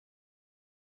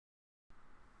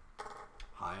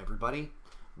Hi everybody,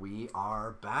 we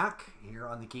are back here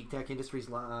on the Geektech Industries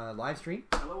live stream.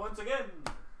 Hello once again.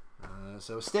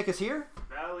 So Stickus is here.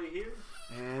 Bali here.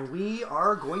 And we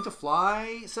are going to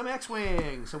fly some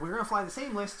X-Wing. So we're going to fly the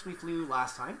same lists we flew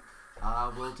last time.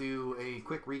 We'll do a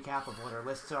quick recap of what our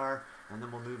lists are, and then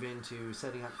we'll move into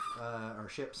setting up our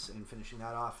ships and finishing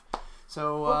that off.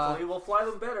 So hopefully we'll fly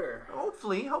them better.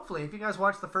 Hopefully. If you guys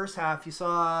watched the first half, you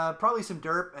saw probably some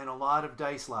derp and a lot of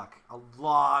dice luck. A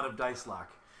lot of dice luck.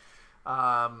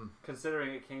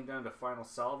 Considering it came down to final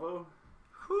salvo,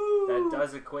 whoo, that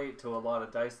does equate to a lot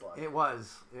of dice luck. It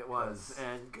was.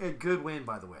 And a good win,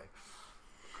 by the way.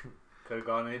 Could have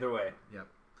gone either way. Yep.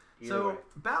 Either way.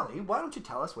 Bali, why don't you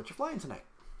tell us what you're flying tonight?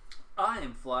 I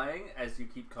am flying, as you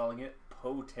keep calling it,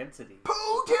 Potensity.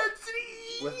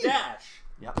 Potensity! With Dash.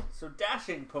 Yep. So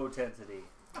Dashing Poetensity.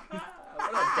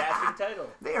 What a dashing title.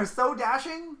 They are so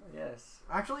dashing. Yes.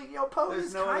 Actually, Poe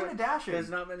is kind of dashing. There's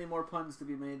not many more puns to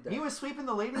be made there. He was sweeping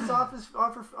the ladies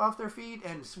off their feet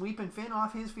and sweeping Finn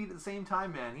off his feet at the same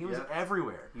time, man. He was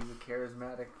everywhere. He's a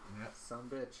charismatic son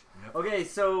bitch. Yep. Okay,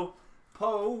 so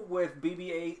Poe with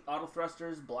BB-8 auto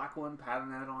thrusters, Black One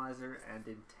pattern analyzer, and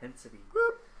intensity.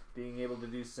 Whoop. Being able to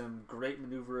do some great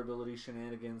maneuverability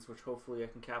shenanigans, which hopefully I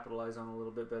can capitalize on a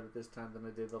little bit better this time than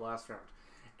I did the last round.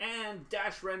 And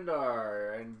Dash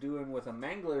Rendar, and doing with a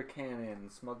Mangler cannon,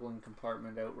 smuggling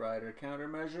compartment outrider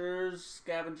countermeasures,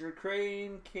 scavenger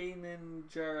crane, Kanan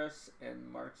Jarrus,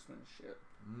 and marksmanship.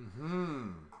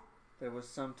 There was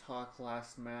some talk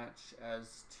last match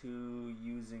as to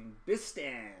using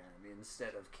Bistan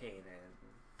instead of Kanan.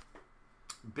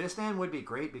 Bistan would be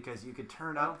great because you could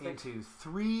turn up into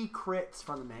 3 crits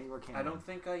from the Mangler cannon. I don't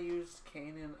think I used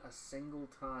Kanan a single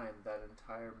time that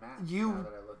entire match.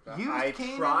 I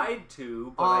tried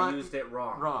to, but I used it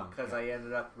wrong. Because I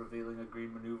ended up revealing a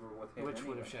green maneuver with him. Which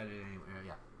would have shed it anyway.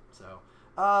 Yeah. So,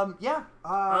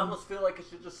 I almost feel like I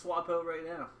should just swap out right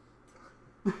now.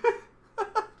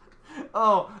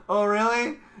 Oh,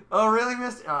 really? Oh, really,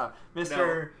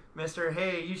 Mister,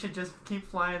 hey, you should just keep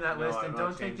flying that list and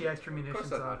don't take the extra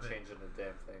munitions off it. Of course I'm not changing a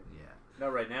damn thing. Yeah.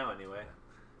 Not right now, anyway.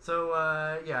 So,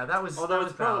 that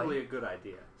was probably a good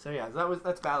idea. So, yeah,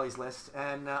 that's Bali's list.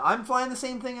 And I'm flying the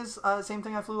same thing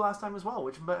I flew last time as well,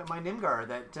 which my Nymgar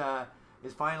that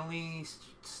is finally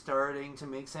starting to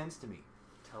make sense to me.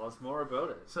 Tell us more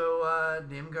about it. So,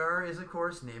 Nymgar is, of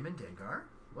course, Nym and Dengar.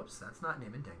 Whoops, that's not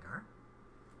Nym and Dengar.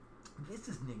 This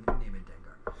is Nym and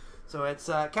Dengar. So it's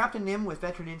Captain Nym with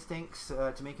Veteran Instincts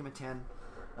to make him a 10.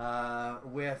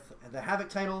 With the Havoc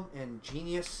title and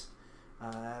Genius,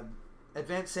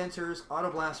 Advanced Sensors, Auto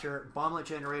Blaster, Bomblet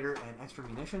Generator, and Extra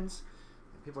Munitions.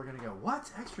 And people are going to go,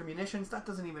 what? Extra Munitions? That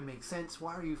doesn't even make sense.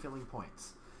 Why are you filling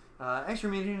points? Extra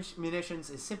Munitions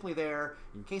is simply there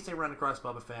in case they run across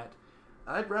Boba Fett.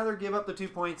 I'd rather give up the 2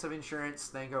 points of insurance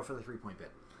than go for the 3-point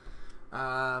bit.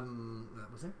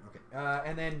 That was it? Okay.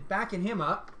 And then backing him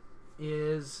up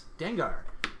is Dengar.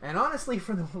 And honestly,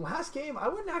 for the last game, I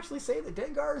wouldn't actually say that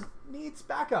Dengar needs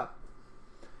backup.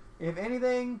 If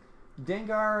anything,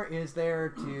 Dengar is there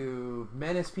to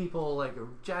menace people like a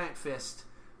giant fist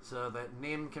so that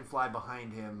Nym can fly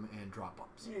behind him and drop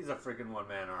bombs. He's a freaking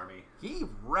one-man army. He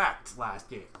wrecked last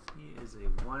game. He is a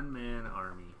one-man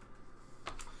army.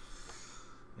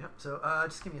 Yep, so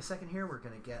just give me a second here. We're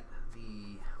going to get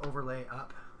the overlay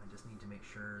up. I just need to make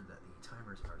sure that the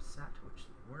timers are set, which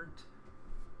they weren't.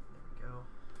 There we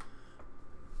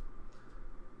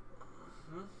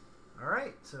go.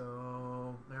 Alright,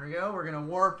 so there we go. We're going to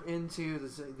warp into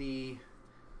the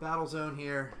battle zone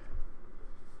here.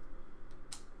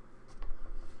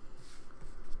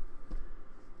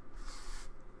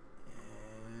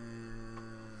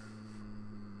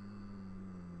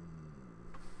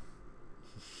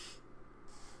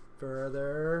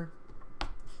 Further.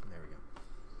 There we go.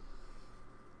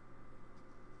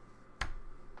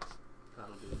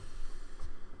 That'll do.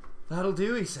 That'll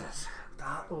do, he says.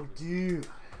 That'll do.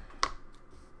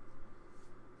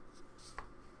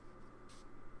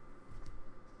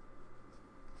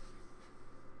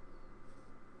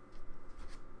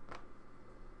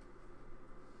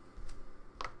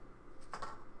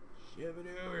 Shove it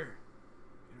over.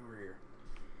 Get over here.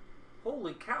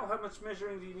 Holy cow, how much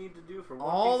measuring do you need to do for one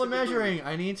all piece the of measuring?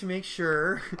 debris? I need to make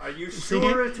sure. Are you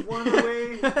sure it's one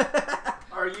way?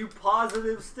 Are you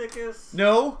positive, Stickus?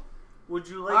 No. Would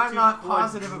you like I'm to not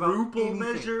positive about quadruple anything.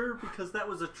 Measure? Because that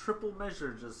was a triple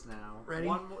measure just now. Ready?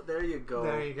 One more, there you go.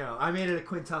 There you go. I made it a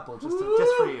quintuple just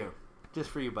for you. Just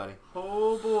for you, buddy.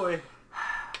 Oh, boy.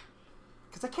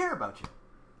 Because I care about you.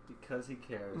 Because he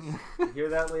cares. You hear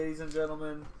that, ladies and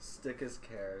gentlemen? Stickus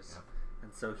cares. Yep.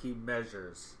 And so he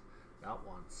measures. Not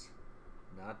once.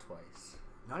 Not twice.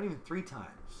 Not even 3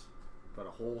 times. But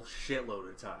a whole shitload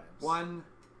of times. 1,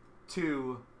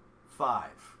 2, 5.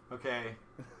 Okay.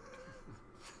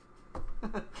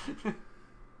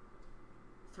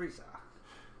 3 saw.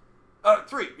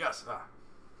 3. Yes.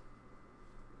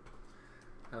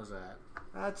 How's that?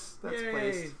 That's Yay.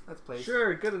 placed. That's placed.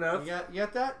 Sure, good enough. You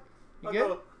got that? You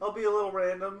good? I'll be a little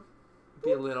random.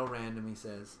 Be a little random, he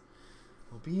says.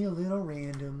 We'll be a little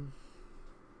random.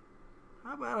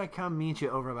 How about I come meet you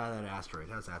over by that asteroid?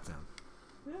 How's that sound?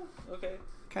 Yeah, okay.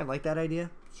 Kind of like that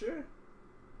idea. Sure.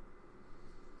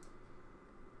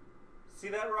 See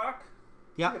that rock?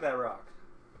 Yeah. Look at that rock.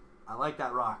 I like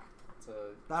that rock. It's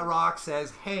That rock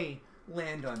says, hey,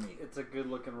 land on me. It's a good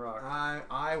looking rock.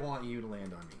 I want you to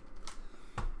land on me.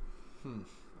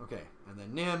 Okay. And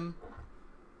then Nym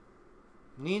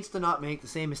needs to not make the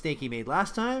same mistake he made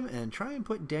last time and try and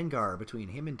put Dengar between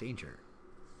him and danger.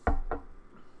 Because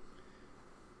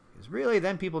really,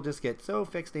 then people just get so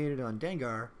fixated on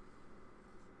Dengar.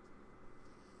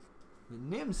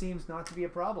 Nym seems not to be a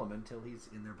problem until he's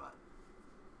in their butt.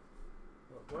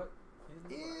 What?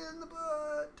 In the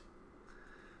butt.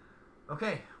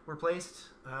 Okay, we're placed.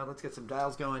 Let's get some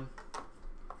dials going.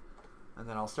 And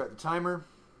then I'll start the timer.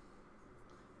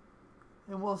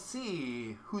 And we'll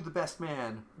see who the best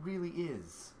man really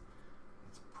is.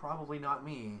 It's probably not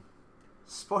me.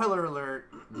 Spoiler alert,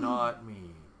 not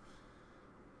me.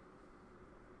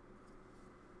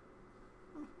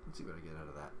 Let's see what I get out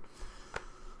of that.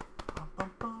 Bum,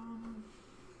 bum, bum.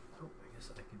 Oh, I guess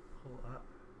I can pull up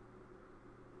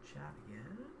chat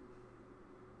again.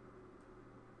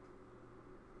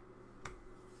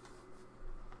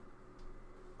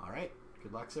 All right.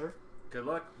 Good luck, sir. Good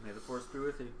luck. May the force be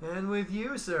with you. And with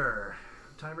you, sir.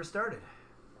 Timer started.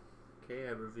 Okay,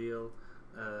 I reveal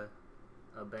a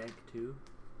bank too.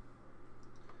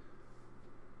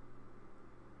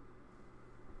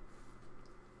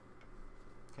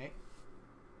 Okay.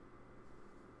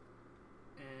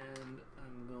 And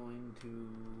I'm going to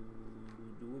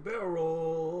do a barrel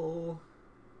roll.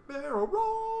 Barrel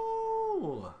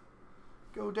roll.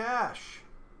 Go Dash.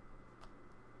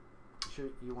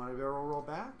 You want a barrel roll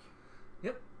back?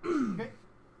 Yep. Okay.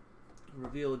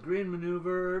 Reveal a green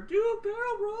maneuver. Do a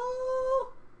barrel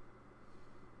roll.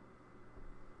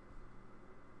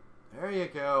 There you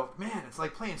go. Man, it's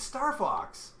like playing Star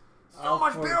Fox. So I'll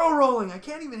much barrel rolling. I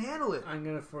can't even handle it. I'm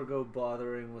gonna forego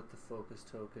bothering with the focus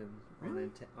token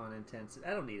Really? on intensity. I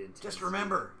don't need intensity. Just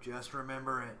remember. Just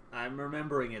remember it. I'm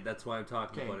remembering it. That's why I'm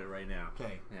talking Okay. about it right now.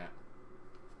 Okay. Yeah.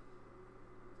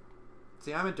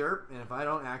 See, I'm a derp, and if I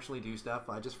don't actually do stuff,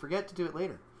 I just forget to do it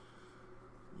later.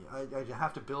 I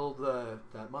have to build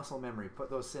that muscle memory,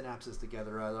 put those synapses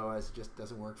together, otherwise it just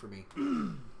doesn't work for me.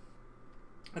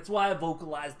 That's why I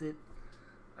vocalized it.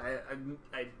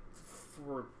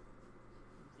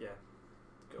 Yeah.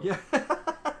 Go. Yeah.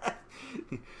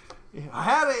 Yeah, I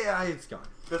had it. It's gone.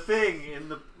 The thing in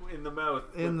the mouth.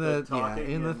 In with the talking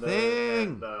in the and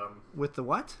thing. and, With the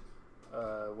what?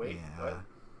 wait. Yeah. What?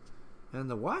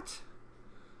 And the what?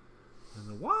 And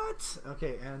the what?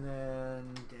 Okay, and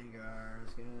then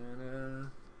Dengar's gonna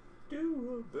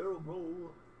Do a barrel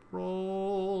roll.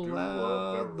 roll Do a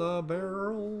out barrel the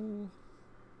barrel.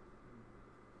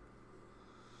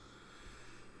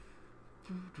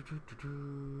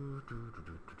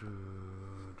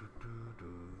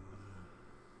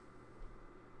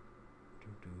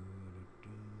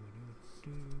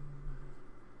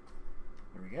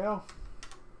 There we go.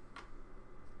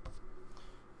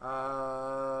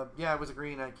 Yeah, it was a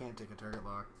green. I can't take a target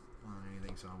lock on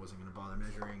anything, so I wasn't going to bother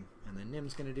measuring. And then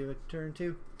Nym's going to do a turn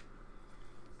 2.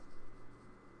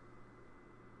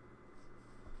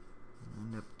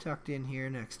 End up tucked in here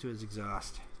next to his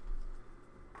exhaust.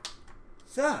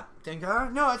 What's up,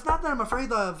 Dengar? No, it's not that I'm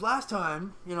afraid of last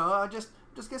time. You know, I just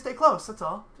gotta stay close. That's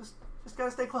all. Just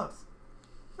gotta stay close.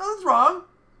 Nothing's wrong.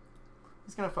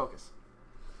 He's gonna focus.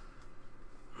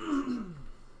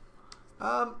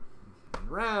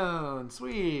 Round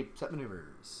sweep set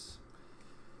maneuvers.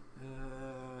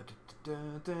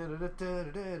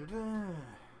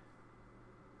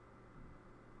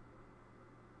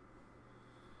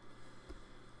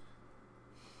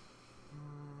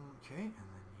 Okay, and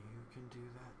then you can do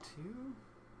that too.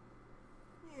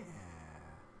 Yeah.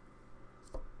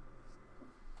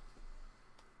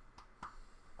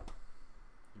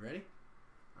 You ready?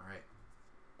 All right.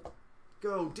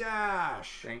 Go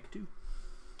dash. Bank 2.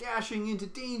 Dashing into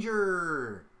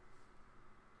danger.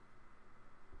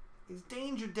 It's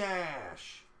danger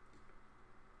dash.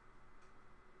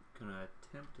 Gonna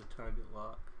attempt a target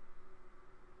lock.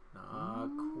 Not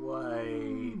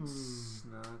quite.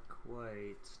 Not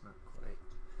quite. Not quite.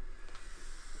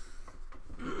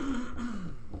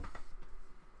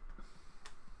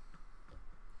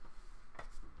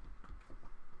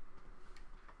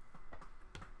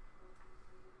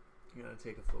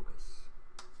 take a focus.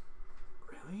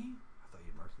 Really? I thought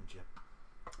you'd marksmanship.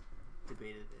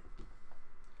 Debated it.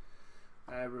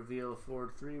 I reveal a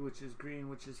forward 3, which is green,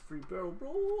 which is free barrel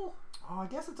roll. Oh, I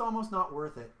guess it's almost not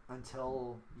worth it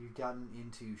until you've gotten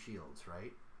into shields,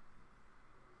 right?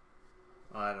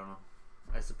 I don't know.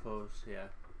 I suppose, yeah.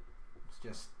 It's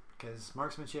just because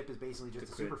marksmanship is basically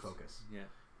just a super focus. Yeah.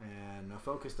 And a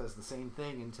focus does the same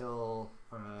thing until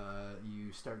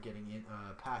you start getting in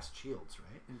past shields,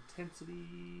 right?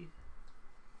 Intensity.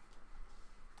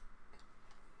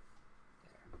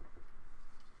 There.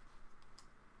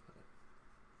 Put a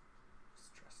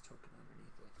stress token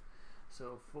underneath it.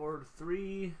 So forward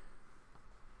 3.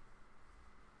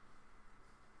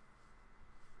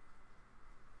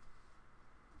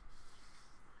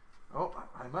 Oh,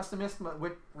 I must have missed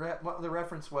what the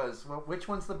reference was. Well, which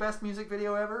one's the best music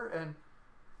video ever? And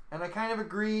I kind of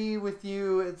agree with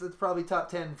you. It's probably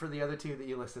top 10 for the other two that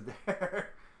you listed there.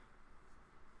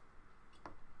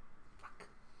 Fuck.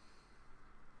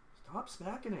 Stop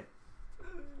smacking it.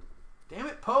 Damn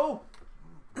it, Poe.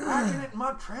 Whacking it in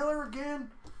my trailer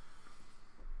again.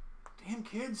 Damn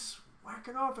kids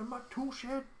whacking off in my tool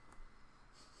shed.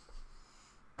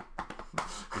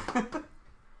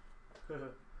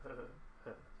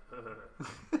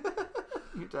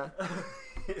 You're done.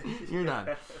 You're done.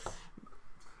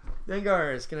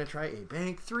 Nymgar is going to try a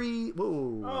bank 3.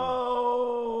 Whoa.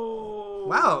 Oh.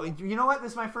 Wow. You know what?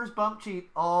 This is my first bump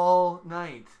cheat all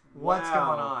night. What's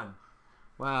going on?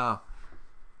 Wow.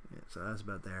 Yeah, so that's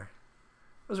about there.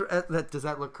 Does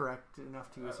that look correct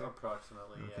enough to you, sir?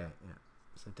 Approximately, okay, yeah.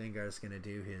 So Nymgar is going to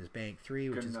do his bank 3,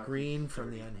 which is green from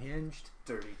the unhinged.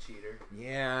 Dirty cheater.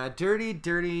 Yeah, dirty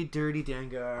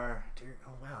Nymgar.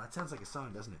 Oh, wow. That sounds like a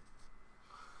song, doesn't it?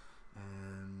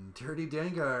 And Dirty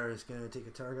Nymgar is going to take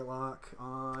a target lock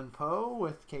on Poe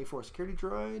with K4 security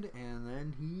droid, and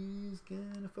then he's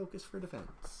going to focus for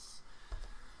defense.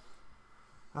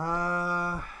 He's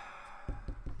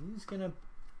going to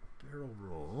barrel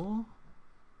roll.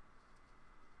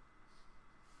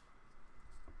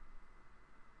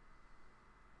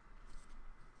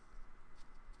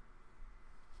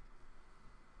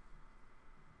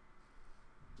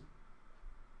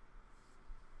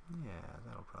 Yeah,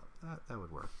 that'll probably that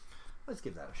would work. Let's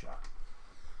give that a shot.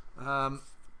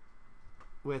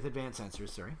 With advanced sensors,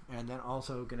 sorry, and then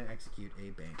also going to execute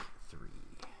a bank 3.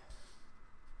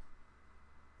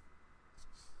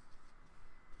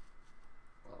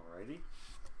 Alrighty.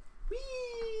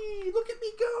 Whee! Look at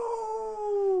me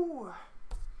go!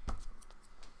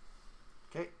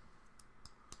 Okay.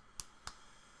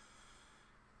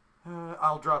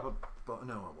 I'll drop a.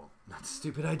 No, I won't. That's a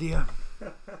stupid idea.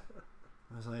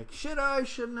 I was like, should I?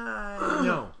 Shouldn't I?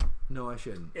 No, I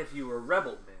shouldn't. If you were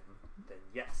Rebel Men, then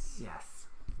yes. Yes.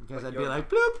 Because I'd be like,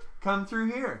 bloop, come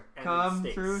through here. And come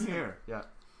through here. Yeah.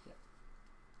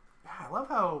 I love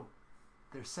how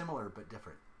they're similar but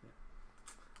different. Yeah.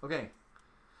 Okay.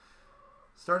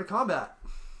 Start a combat.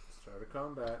 Start a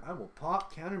combat. I will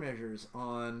pop countermeasures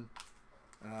on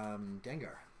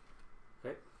Nymgar.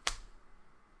 Okay.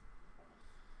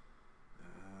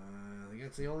 I think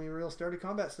that's the only real start of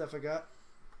combat stuff I got.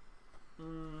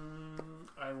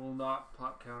 I will not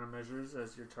pop countermeasures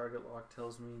as your target lock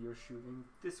tells me you're shooting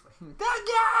this way.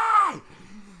 That guy!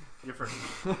 You're first.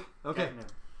 Okay.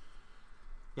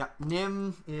 Yeah,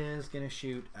 Nym is going to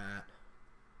shoot at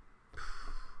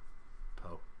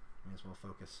Poe. May as well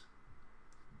focus.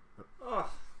 What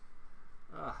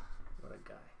a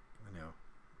guy. I know.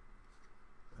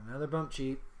 Another bump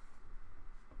cheat.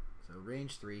 So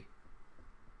range 3.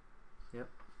 Yep.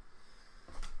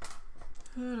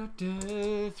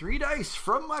 3 dice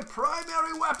from my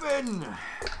primary weapon.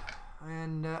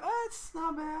 And it's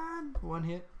not bad. 1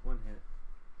 hit. 1 hit.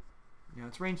 Yeah,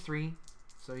 it's range 3.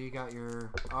 So you got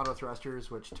your auto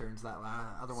thrusters, which turns that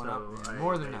other one up. And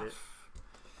more than enough.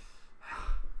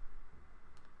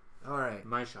 All right.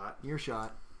 My shot. Your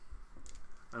shot.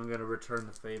 I'm going to return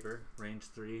the favor. Range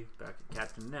 3 back at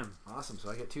Captain Nym. Awesome. So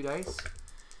I get 2 dice.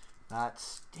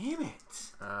 That's... Damn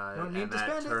it. Don't need to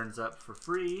spend it. And that turns up for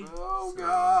free. Oh, so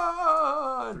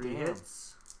God. 3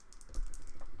 hits.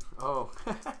 Oh.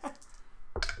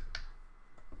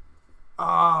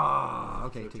 Oh.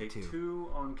 Okay, so take 2.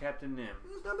 2 on Captain Nym.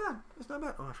 It's not bad. It's not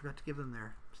bad. Oh, I forgot to give them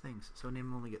their things. So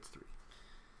Nym only gets 3.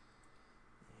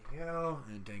 There you go.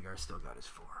 And Nymgar still got his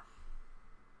 4.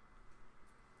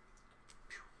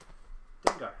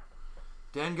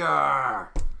 Nymgar.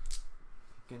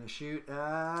 Gonna shoot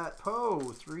at Poe.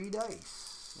 3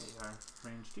 dice. There you are.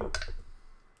 Range 2.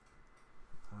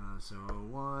 So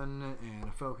 1 and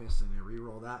a focus, and I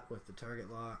re-roll that with the target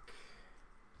lock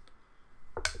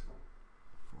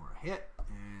for a hit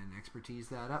and expertise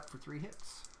that up for 3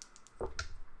 hits.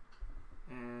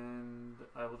 And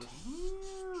I will just...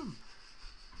 Damn.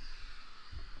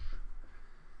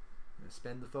 Gonna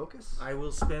spend the focus. I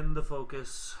will spend the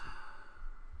focus.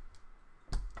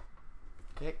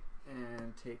 Okay.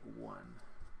 And take 1.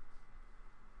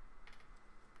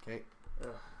 Okay. Ugh,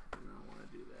 I do not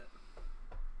want to do that.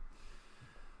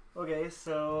 Okay,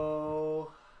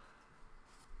 so...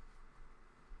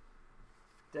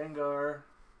 Dengar,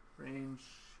 range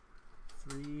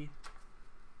 3 to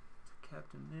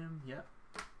Captain Nim. Yep.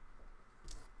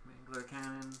 Mangler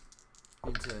cannon.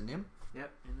 Into Nim.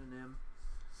 Yep, into Nim.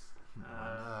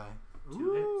 2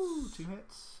 Ooh, hits. 2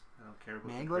 hits. I don't care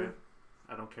about Mangler? the crit.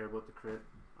 I don't care about the crit.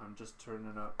 I'm just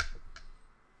turning up.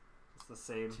 It's the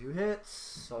same. 2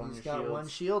 hits. all on He's your got shields. 1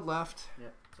 shield left.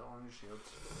 Yep, it's all on your shields.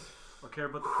 I'll care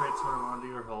about the crits when I'm onto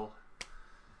your hull.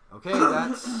 Okay,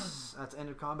 that's end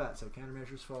of combat. So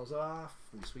countermeasures falls off.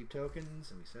 We sweep tokens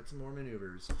and we set some more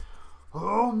maneuvers.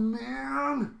 Oh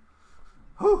man!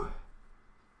 Whew.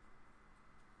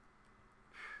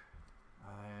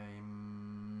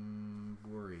 I'm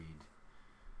worried.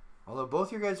 Although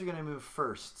both you guys are going to move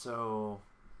first, so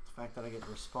the fact that I get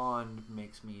to respond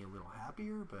makes me a little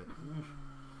happier. But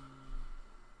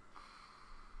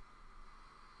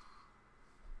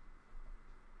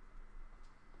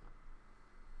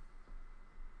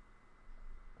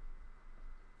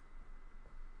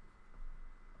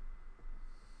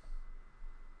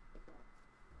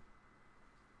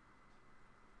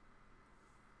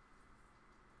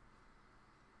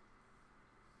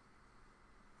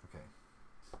okay.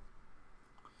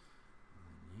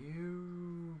 And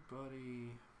you,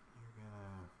 buddy, you're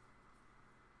gonna.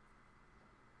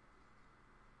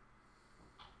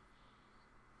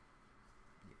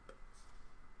 Yep.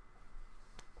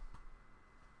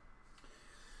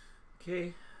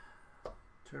 Okay.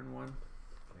 Turn 1. Okay.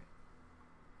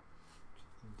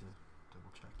 Just need to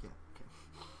double check. Yeah. Okay.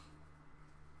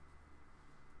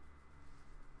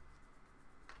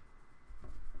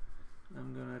 I'm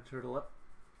gonna turtle up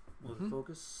with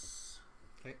focus.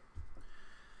 Okay.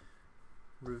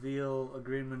 Reveal a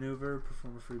green maneuver,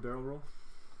 perform a free barrel roll.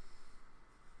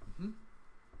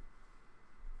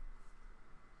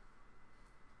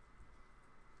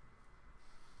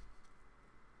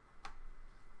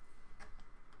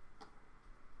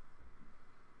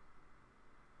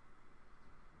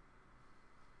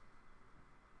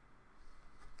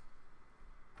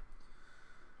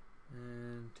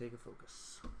 And take a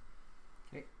focus.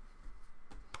 Okay.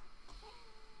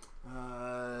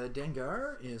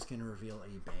 Dengar is going to reveal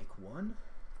a bank 1.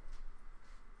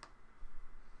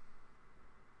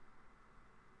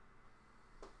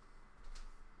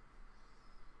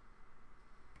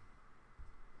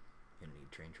 Gonna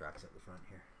need train tracks at the front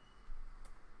here.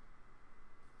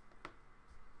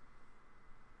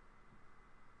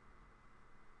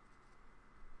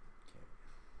 Okay.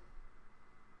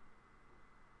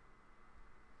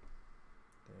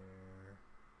 There.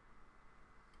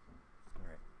 All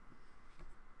right.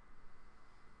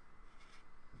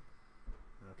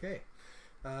 Okay,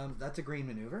 that's a green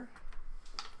maneuver.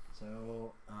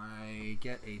 So I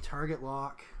get a target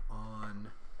lock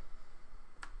on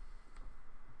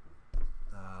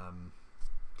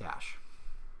Dash.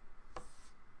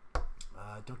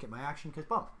 Don't get my action because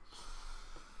bump.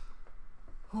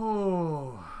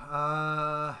 Oh,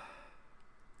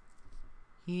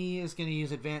 he is going to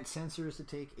use advanced sensors to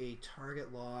take a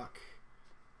target lock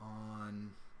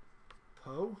on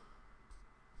Poe.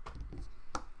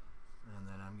 And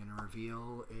then I'm going to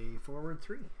reveal a forward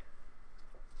 3.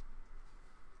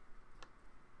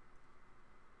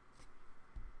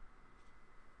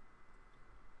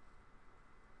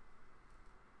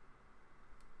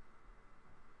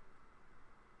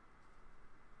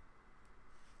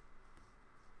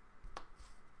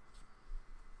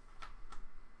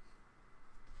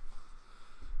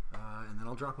 And then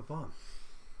I'll drop a bomb.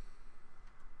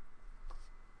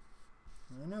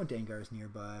 I know Dengar's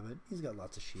nearby, but he's got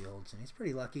lots of shields, and he's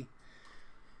pretty lucky.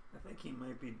 I think he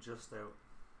might be just out.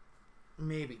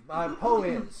 Maybe. Poe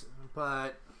is,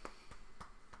 but...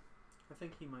 I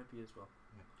think he might be as well.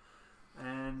 Yeah.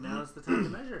 And now's the time to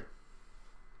measure.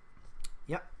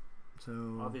 Yep.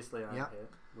 So obviously I hit.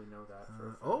 We know that for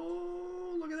a fact.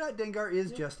 Oh, look at that. Dengar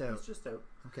is just out. He's just out.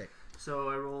 Okay. So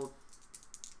I rolled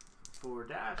 4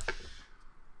 dash.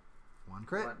 1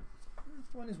 crit. 1.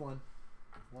 1 is 1.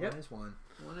 1 is 1.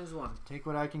 1 is 1. Take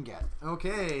what I can get.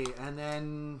 Okay, and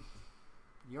then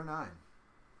you're 9.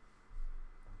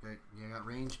 Okay, you got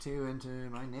range 2 into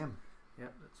my Nim.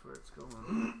 Yep, that's where it's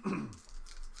going.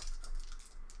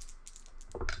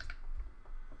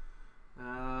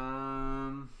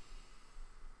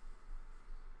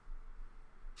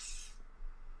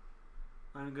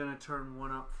 I'm gonna turn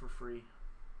one up for free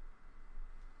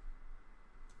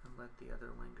and let the other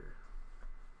linger.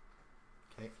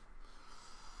 Okay.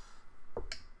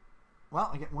 Well,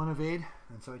 I get one evade,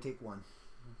 and so I take one.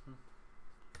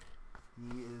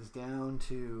 He is down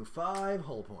to 5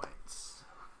 hull points.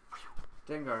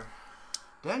 Dengar.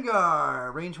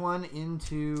 Dengar, range 1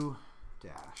 into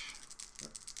dash.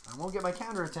 I won't get my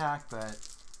counterattack, but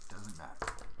doesn't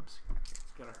matter. Oops. It's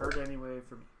gonna hurt anyway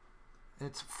for me.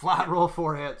 It's flat roll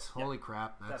 4 hits. Holy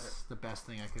crap, That that's hurt. the best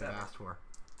thing I could have asked for.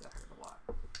 That hurt a lot.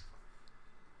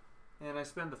 And I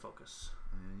spend the focus.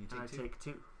 And you take I 2. take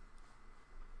 2.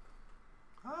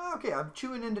 Oh, okay, I'm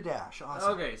chewing into dash.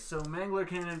 Awesome. Okay, so Mangler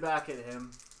Cannon back at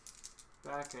him.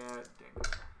 Back at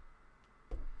Dengar.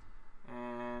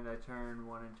 And I turn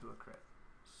 1 into a crit.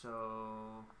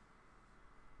 So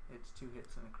it's 2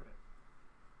 hits and a crit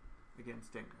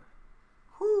against Dengar.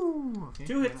 Whoo! Okay.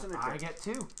 2 hits and a crit. I get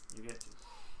 2. You get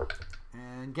 2.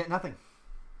 And get nothing.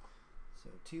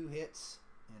 So 2 hits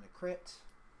and a crit.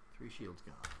 3 shields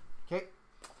gone. Okay.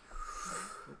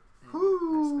 I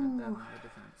spent that on my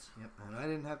defense. Yep, and I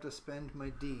didn't have to spend my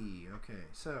D. Okay,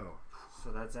 so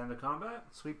that's end of combat.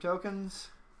 sweep tokens.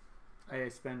 I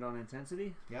spend on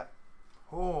intensity. Yep.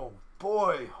 Oh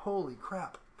boy, holy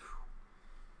crap. I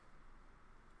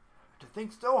have to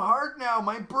think so hard now.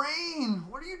 My brain.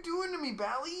 What are you doing to me,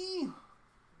 Bali?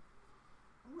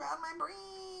 Around my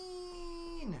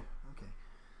brain. Okay.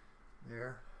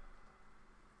 There.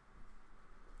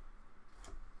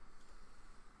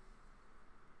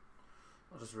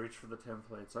 I'll just reach for the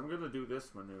templates. I'm gonna do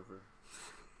this maneuver.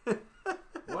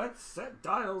 What? Set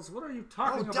dials? What are you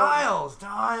talking about?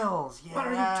 Dials, yeah. What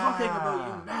are you talking about,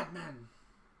 you madman?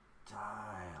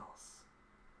 Dials.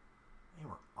 They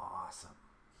were awesome.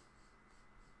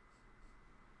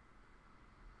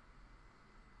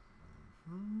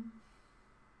 Mm-hmm.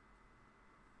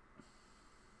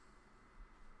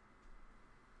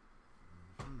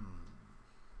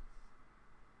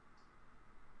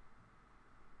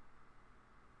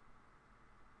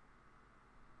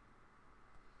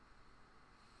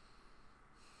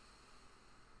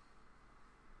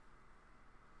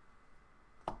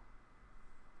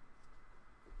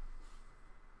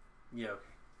 Yeah,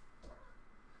 okay.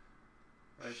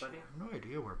 Right, buddy? I have no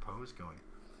idea where Poe's going.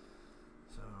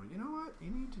 So, you know what?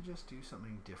 You need to just do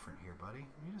something different here, buddy.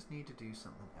 You just need to do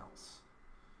something else.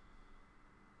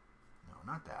 No,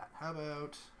 not that. How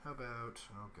about,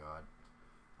 oh God.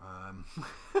 I'm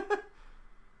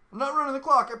not running the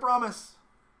clock, I promise.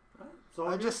 It's all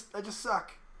I good. just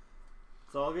suck.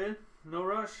 It's all good. No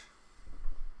rush.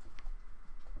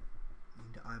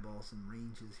 Need to eyeball some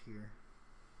ranges here.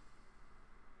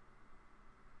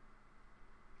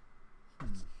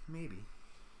 Maybe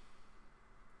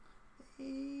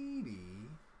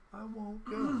I won't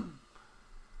go.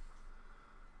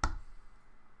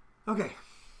 Okay.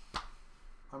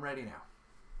 I'm ready now.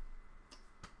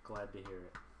 Glad to hear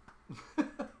it.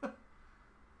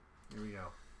 Here we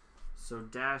go. So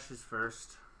Dash is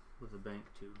first with a bank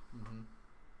 2. Mm-hmm.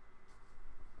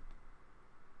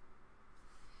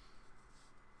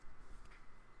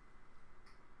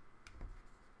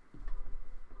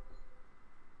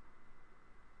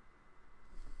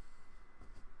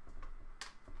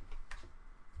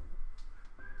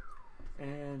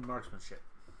 And marksmanship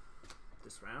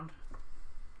this round.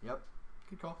 Yep.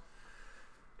 Good call.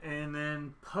 And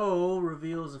then Poe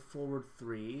reveals a forward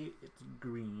 3. It's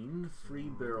green. Free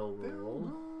barrel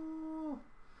roll.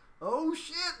 Oh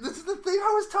shit! This is the thing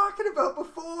I was talking about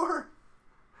before!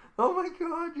 Oh my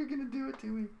god, you're gonna do it to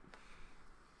me.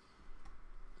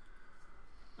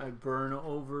 I burn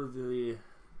over the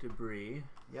debris.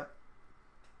 Yep.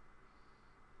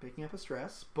 Picking up a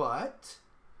stress, but...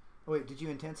 Oh wait, did you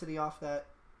intensity off that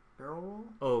barrel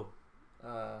roll? Oh,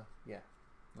 yeah.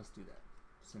 Let's do that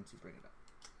since you bring it up.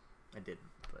 I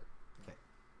didn't, but okay.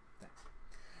 Thanks.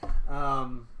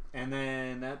 And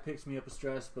then that picks me up a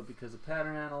stress, but because of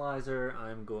pattern analyzer,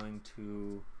 I'm going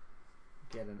to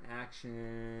get an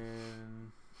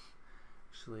action.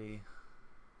 Actually,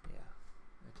 yeah,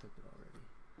 I took it already.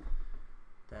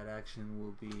 That action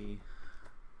will be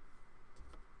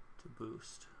to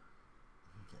boost.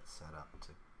 Get set up to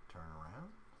turn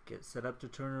around. Get set up to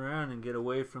turn around and get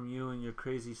away from you and your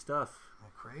crazy stuff.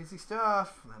 That crazy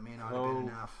stuff. That may not have been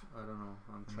enough. I don't know.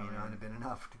 I'm That trying. may not have been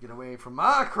enough to get away from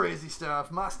my crazy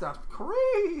stuff. My stuff's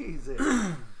crazy.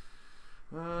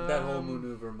 That whole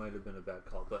maneuver might have been a bad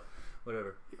call, but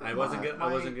whatever. I wasn't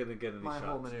gonna get any my shots.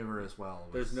 whole maneuver as well.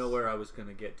 There's nowhere I was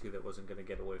gonna get to that wasn't gonna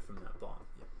get away from that bomb.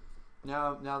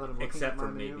 Yep. Now that I'm looking Except at my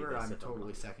for maybe maneuver, this I'm if I'm totally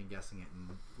lucky. second guessing it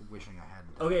and wishing I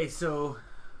hadn't. Okay, so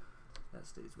That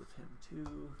stays with him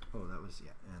too. Oh, that was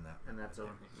and that. And that's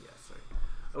over. Yeah, sorry.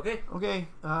 Okay. Okay.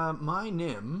 My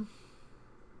Nym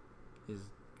is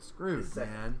screwed,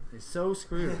 man. He's so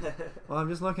screwed. Well, I'm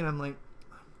just looking. I'm like,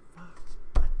 fuck.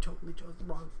 I totally chose the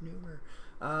wrong maneuver.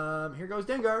 Here goes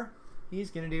Dengar.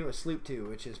 He's gonna do a sloop 2,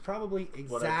 which is probably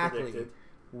exactly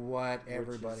what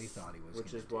everybody thought he was.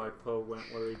 Which is why Poe went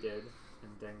where he did,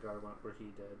 and Dengar went where he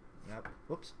did. Yep.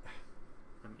 Whoops.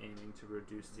 I'm aiming to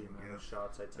reduce the amount of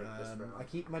shots I take this round. I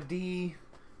keep my D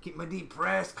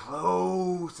pressed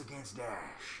close against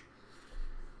Dash.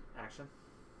 Action.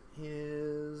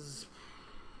 His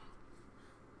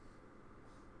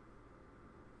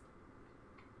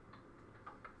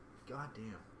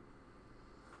goddamn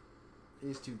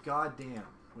is to goddamn,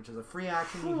 which is a free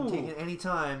action. You can take it any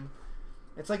time.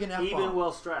 It's like an F-bomb. Even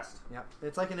well stressed. Yep.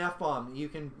 It's like an F-bomb. You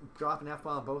can drop an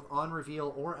F-bomb both on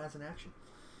reveal or as an action.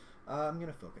 I'm going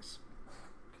to focus.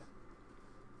 Okay.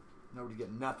 Nobody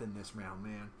get nothing this round,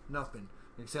 man. Nothing.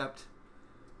 Except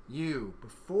you.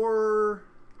 Before...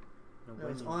 No,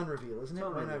 it's on reveal, isn't it?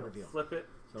 When I reveal. Flip it.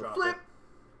 So drop flip! it.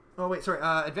 Oh, wait. Sorry.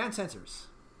 Advanced sensors.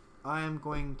 I am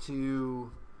going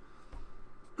to...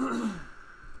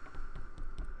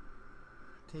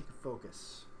 take a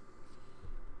focus.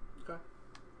 Okay.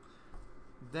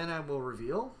 Then I will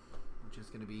reveal, which is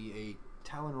going to be a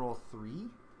Talon roll 3.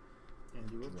 And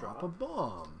you will drop a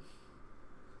bomb.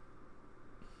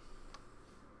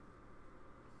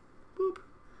 Boop.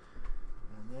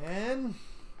 And then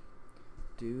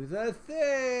do the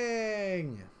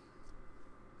thing.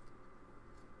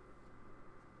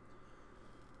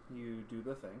 You do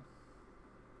the thing.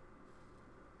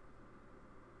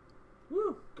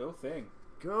 Woo! Go thing.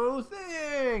 Go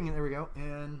thing. And there we go.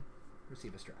 And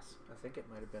receive a stress. I think it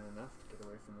might have been enough to get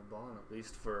away from the ball, at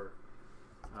least for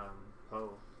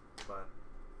Poe. But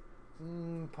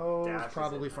Poe's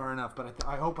probably far enough, but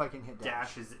I hope I can hit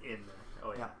Dash. Dash is in there.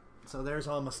 Oh, yeah. So there's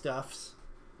all my stuffs.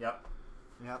 Yep.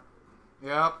 Yep.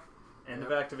 Yep. End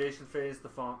of activation phase, the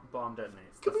bomb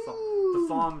detonates. The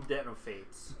bomb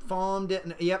detonates. Bomb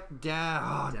detonate. Yep.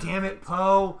 Damn it,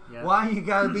 Poe. Yep. Why you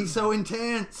gotta be so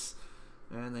intense?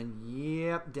 And then,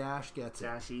 yep, Dash gets it.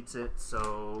 Dash eats it,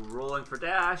 so rolling for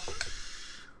Dash.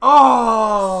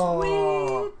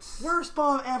 Oh! Sweet! Worst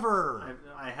bomb ever!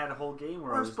 I had a whole game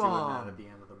where I was doing that at the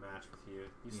end of the match with you.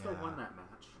 You still won that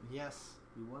match. Yes.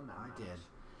 You won that match. I did.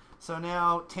 So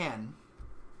now, 10.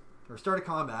 Or start of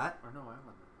combat. Or no, I won that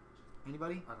match.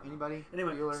 Anybody? Anybody?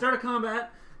 Anyway, start of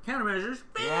combat. Countermeasures.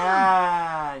 Bam!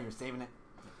 Yeah! You're saving it.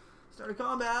 Start of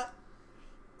combat.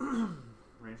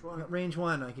 Range 1. Range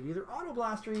 1. I could either auto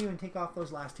blaster you and take off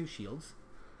those last 2 shields.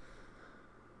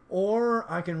 Or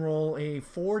I can roll a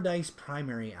 4 dice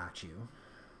primary at you.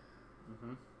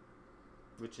 Mm-hmm.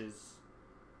 Which is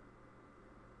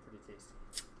pretty tasty.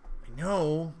 I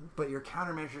know, but your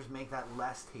countermeasures make that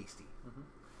less tasty. Mm-hmm.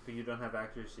 But you don't have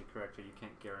accuracy corrector. You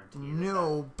can't guarantee.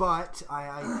 No, but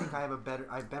I think I have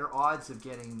better odds of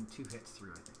getting 2 hits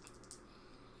through. I think.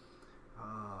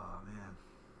 Oh man.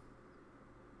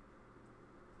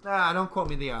 Don't quote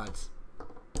me the odds.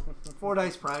 4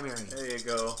 dice primary. There you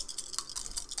go.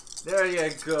 There you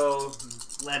go.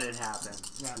 Let it happen.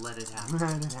 Yeah. Let it happen.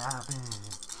 Let it happen.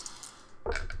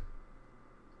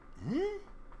 It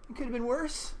could have been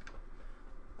worse.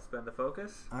 Spend the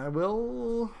focus. I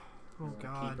will. Oh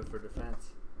God. Keep it for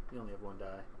defense. You only have 1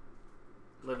 die.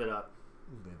 Live it up.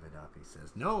 Live it up, he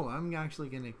says. No, I'm actually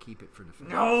going to keep it for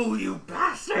defense. No, you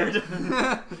bastard!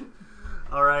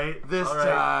 All right. This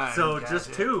time. So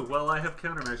just 2. Well, I have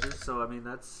countermeasures, so I mean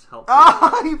that's helpful.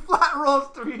 Oh, he flat rolls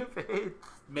 3 of 8.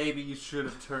 Maybe you should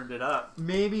have turned it up.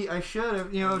 Maybe I should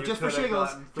have. Just for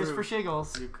shiggles. Just for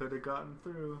shiggles. You could have gotten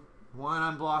through.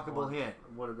 1 unblockable hit.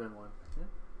 Would have been 1. Yeah.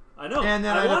 I know. And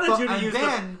then I wanted you to use.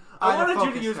 I wanted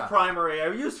you to use stuff. primary. I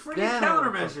used freaking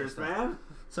countermeasures, man.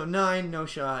 So 9, no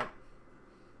shot.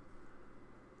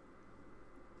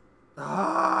 Yes,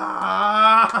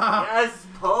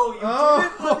 Poe, you did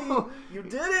it, buddy. You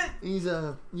did it.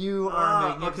 You are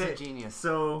a magnificent genius.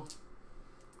 So,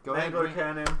 go ahead.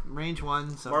 Cannon. Range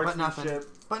 1. So, marksmanship.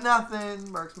 But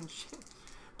nothing. Marksmanship.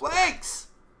 Blanks.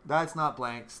 That's not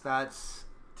blanks. That's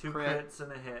 2 crits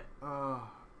and a hit.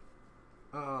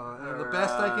 And the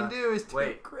best I can do is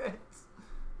 2 crits.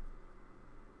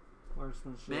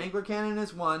 Marksmanship. Nymgar cannon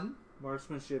is 1.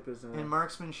 Marksmanship is and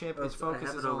marksmanship is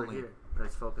focus is only. Here.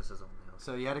 That's focus is only. Okay.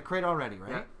 So you had a crit already,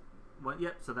 right? Yeah.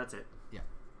 Yep. So that's it. Yeah.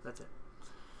 That's it.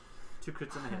 2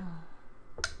 crits and a hit.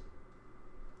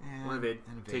 And 1 evade.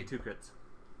 Take 2 crits.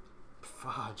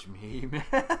 Fudge me,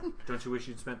 man. Don't you wish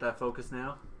you'd spent that focus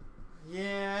now?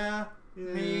 Yeah.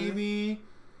 Maybe.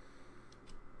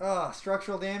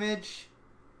 Structural damage.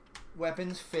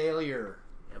 weapons failure.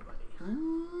 Yeah, buddy.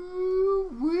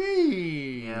 Ooh-wee.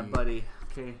 Yeah, buddy.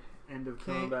 Okay, end of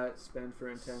combat, spend for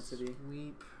intensity.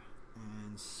 Sweep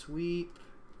and sweep.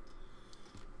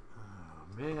 Oh,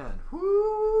 man.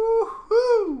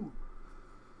 Woo-hoo!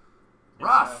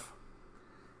 Rough.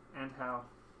 And how?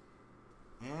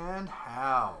 And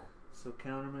how? So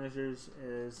countermeasures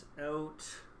is out.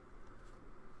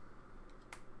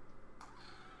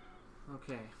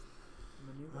 Okay.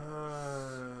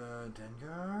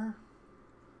 Dengar?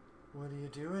 What are you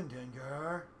doing,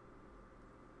 Dengar?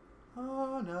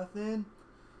 Oh, nothing.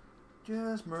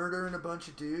 Just murdering a bunch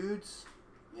of dudes.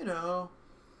 You know.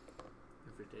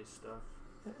 Everyday stuff.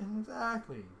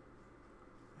 Exactly.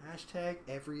 Hashtag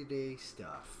everyday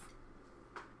stuff.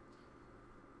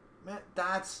 Man,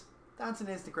 that's an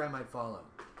Instagram I'd follow.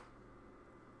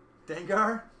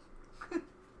 Dengar?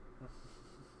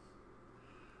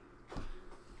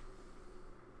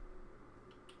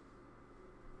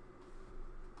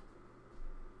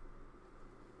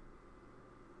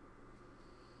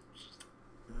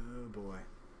 Oh boy.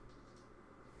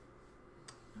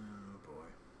 Oh boy.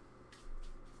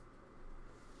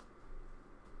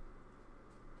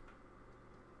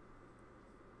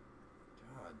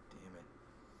 God damn it.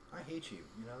 I hate you.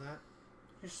 You know that?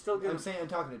 You're still gonna. I'm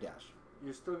talking to Dash.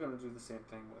 You're still gonna do the same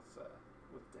thing with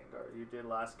Dengar. You did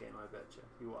last game, I bet you.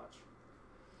 You watch.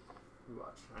 You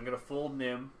watch. I'm gonna fold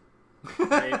Nim.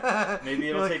 Maybe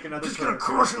it'll take another turn. Just gonna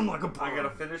crush him like a bomb. I'm gonna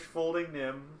finish folding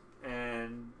Nim,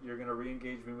 and you're gonna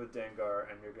re-engage me with Dengar,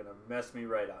 and you're gonna mess me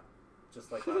right up,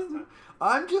 just like last time.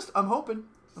 I'm hoping.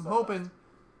 I'm hoping.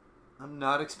 I'm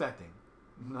not expecting.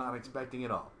 I'm not expecting at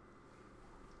all.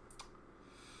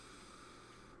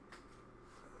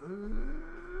 Where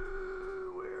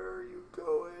are you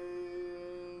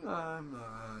going? I'm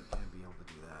not gonna be able to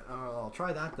do that. Oh, I'll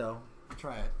try that though. I'll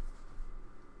try it.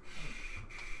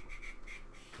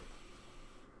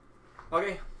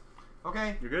 Okay.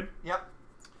 Okay. You're good? Yep.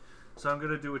 So I'm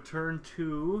gonna do a turn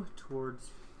 2 towards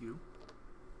you.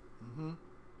 Mm-hmm.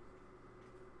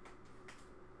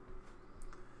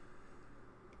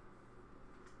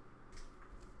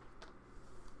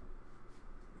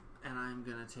 And I'm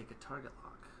gonna take a target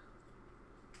lock.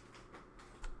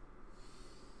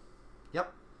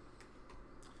 Yep.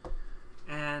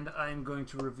 And I'm going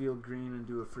to reveal green and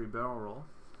do a free barrel roll.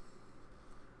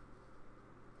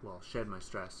 Well, shed my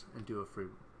stress and do a free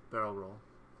barrel roll.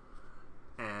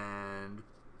 And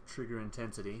trigger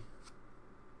intensity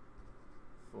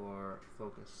for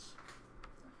focus.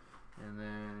 And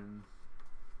then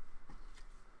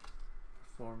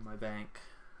perform my bank.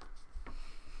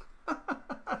 Oh.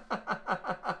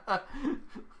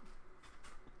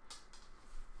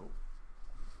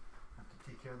 Have to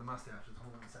take care of the mustaches.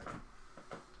 Hold on a second.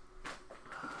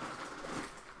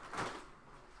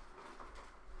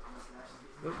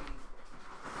 Oop.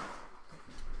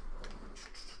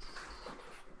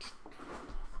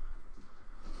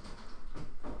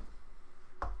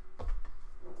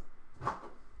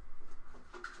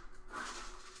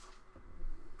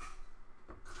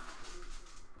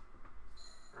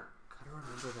 Gotta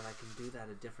remember that I can do that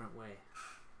a different way.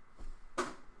 I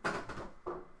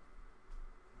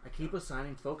keep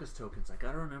assigning focus tokens. I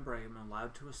gotta remember I am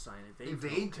allowed to assign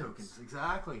evade tokens.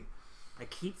 Exactly. I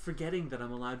keep forgetting that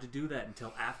I'm allowed to do that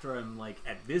until after I'm like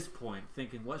at this point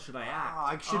thinking, what should I act?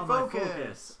 I should my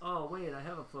focus. Oh wait, I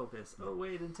have a focus. Oh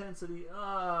wait, intensity.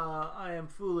 I am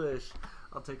foolish.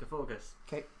 I'll take a focus.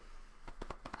 Okay.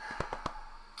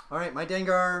 All right, my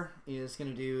Dengar is going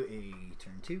to do a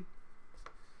turn 2.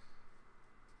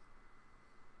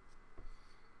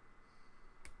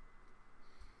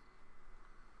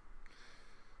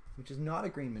 Which is not a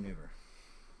green maneuver.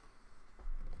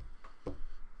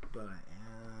 But I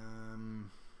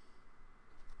am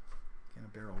going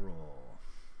to barrel roll.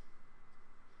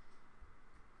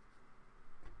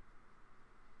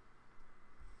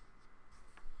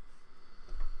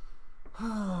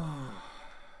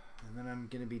 And then I'm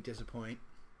going to be disappointed.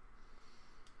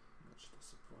 Much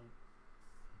disappoint.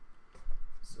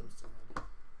 So sad.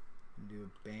 And do a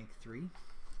bank 3.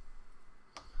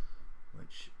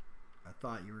 Which I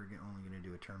thought you were only going to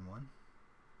do a turn 1.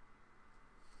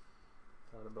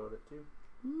 Thought about it too.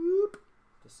 Whoop.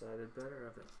 Decided better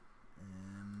of it.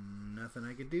 And nothing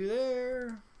I could do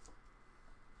there.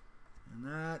 And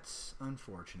that's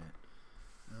unfortunate.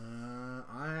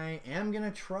 I am going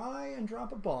to try and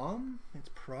drop a bomb. It's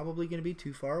probably going to be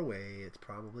too far away. It's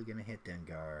probably going to hit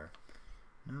Dengar.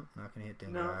 Nope, not going to hit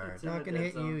Dengar. No, it's not going to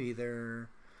hit you either.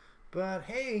 But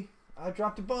hey, I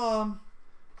dropped a bomb.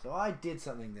 So I did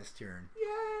something this turn.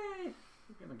 Yay!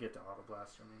 You're going to get to auto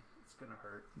blast from me. It's going to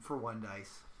hurt. For 1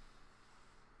 dice.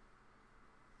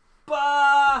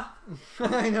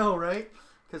 I know, right?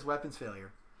 Because weapons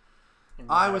failure.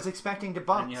 I was expecting to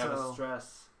bump. And you have a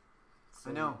stress. So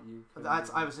I know.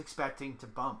 I was expecting to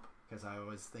bump because I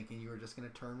was thinking you were just going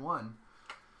to turn 1.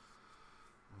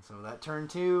 And so that turn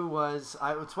 2 was...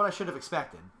 it's what I should have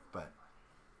expected, but...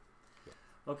 Yeah.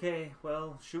 Okay,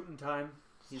 well, shooting time.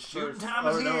 Shooting time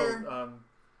is here!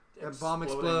 A bomb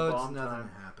explodes, bomb nothing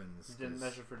time. happens. You didn't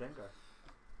measure for Dengar.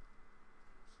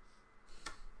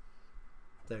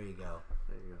 There you go.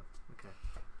 There you go. Okay.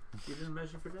 You didn't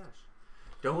measure for Dash.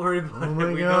 Don't worry about it. Oh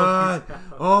my god!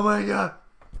 Oh my god!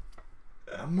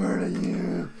 I'll murder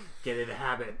you! Get in a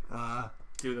habit.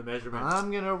 Do the measurement.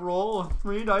 I'm gonna roll a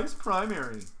 3 dice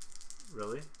primary.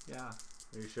 Really? Yeah.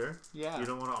 Are you sure? Yeah. You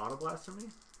don't want to auto blaster me?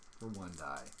 For 1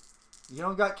 die. You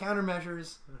don't got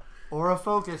countermeasures or a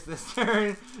focus this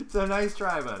turn. So nice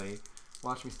try, buddy.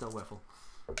 Watch me still whiffle.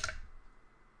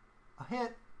 A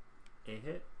hit. A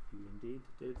hit? You indeed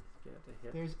did get a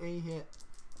hit. There's a hit.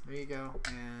 There you go.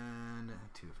 And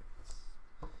 2 hits.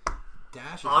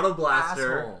 Dash is auto an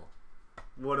blaster asshole.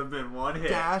 Would have been 1 hit.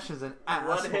 Dash is an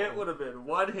asshole. 1 hit would have been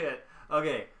 1 hit.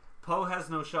 Okay. Poe has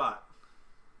no shot.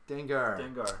 Dengar.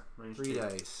 Range 3 2.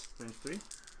 dice. Range 3?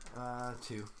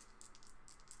 2.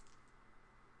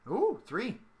 Ooh,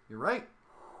 3. You're right.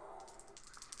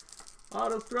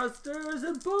 Auto thrusters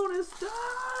and bonus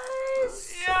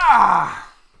dice. Yeah.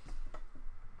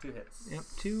 2 hits. Yep,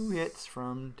 2 hits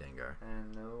from Dengar.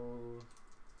 And no.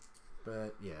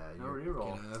 But yeah, no you're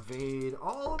reroll. gonna evade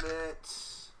all of it.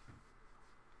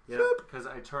 Yep, because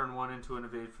I turn 1 into an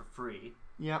evade for free.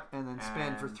 Yep, and then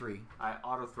spend for 3. I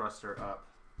auto thruster up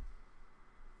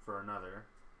for another.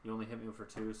 You only hit me for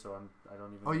 2, so I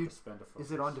don't even need to spend a focus.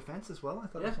 Is it on defense as well? I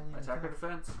thought it was only on attack or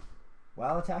defense.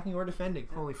 While attacking or defending.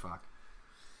 Yeah. Holy fuck.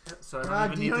 Yeah, so I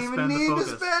don't even need to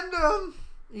spend them.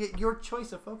 Your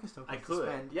choice of focus tokens. I could.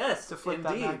 Spend yes, to flip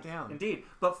that back down. Indeed.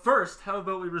 But first, how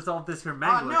about we resolve this here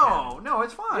mangler? No,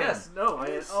 it's fine. Yes, no, I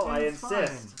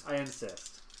insist. Fine. I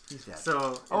insist. He's dead.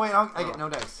 So. Oh wait, I get no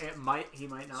dice. He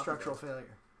might not. Structural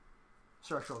failure.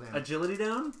 Structural damage. Agility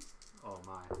down. Oh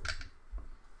my.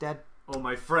 Dead. Oh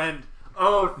my friend.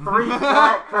 Oh, 3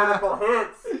 flat critical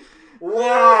hits.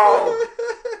 Wow.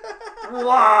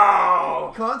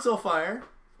 Wow. Console fire.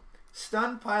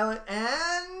 Stun pilot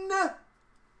and.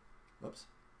 Whoops.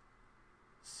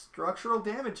 Structural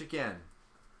damage again.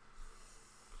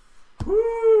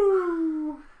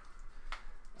 Woo!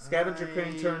 Scavenger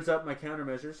Crane turns up my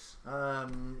countermeasures.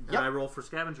 And I roll for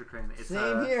Scavenger Crane. It's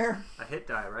same here. A hit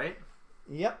die, right?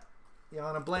 Yep. You're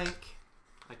on a blank.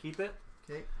 I keep it.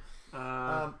 Okay.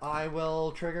 I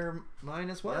will trigger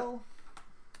mine as well.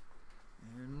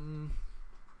 Yep. And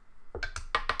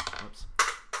whoops.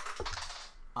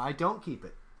 I don't keep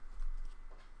it.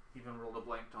 Even rolled a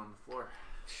blank on the floor.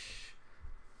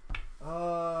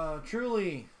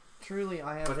 Truly,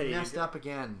 I have messed up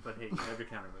again. But hey, you have your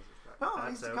countermeasures back. Oh,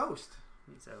 he's a ghost.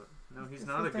 He's out. No, he's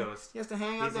not a ghost. He has to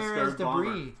hang out there as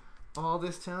debris all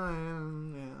this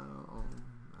time. No,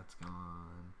 that's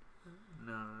gone.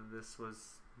 No, this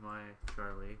was my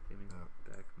Charlie. Give me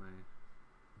back my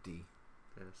D.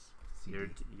 This. CD.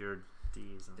 Your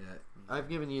D's. Yeah, I've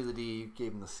given you the D. You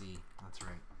gave him the C. That's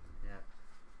right.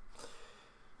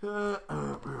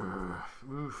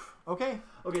 Oof. Okay.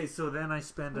 Okay, so then I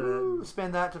spend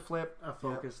spend that to flip a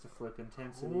focus to flip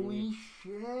intensity. Holy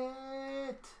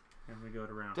shit! And we go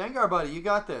to round. Dengar, buddy, you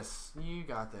got this. You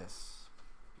got this.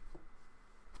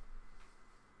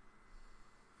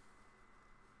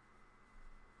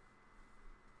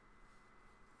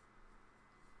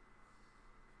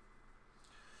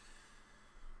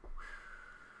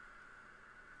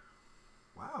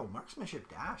 Wow, marksmanship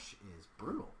dash is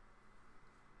brutal.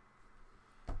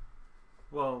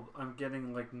 Well, I'm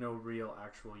getting like no real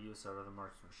actual use out of the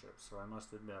marksmanship, so I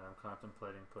must admit I'm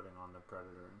contemplating putting on the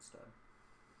Predator instead.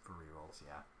 For rerolls,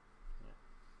 yeah.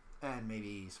 And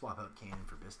maybe swap out Cannon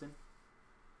for Piston.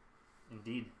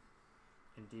 Indeed.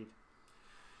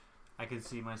 I could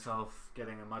see myself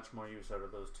getting a much more use out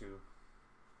of those 2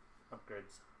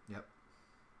 upgrades. Yep.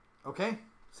 Okay,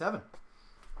 7.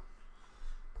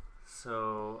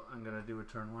 So I'm gonna do a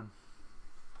turn 1.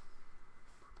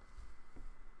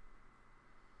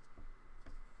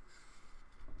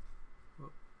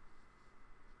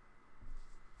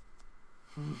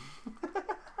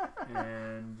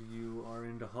 And you are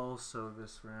into hull, so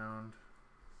this round.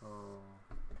 Oh.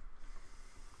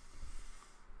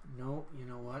 No, you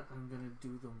know what? I'm gonna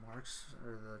do the marks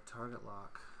or the target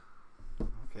lock.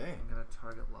 Okay. I'm gonna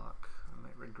target lock. I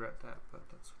might regret that, but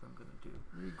that's what I'm gonna do.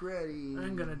 Regretty.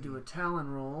 I'm gonna do a Talon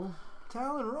roll.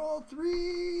 Talon roll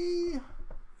 3.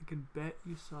 I can bet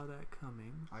you saw that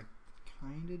coming. I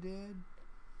kinda did.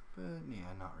 but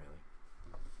yeah, not really.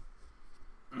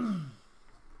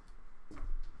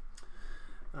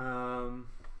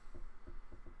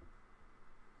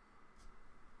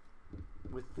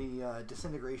 With the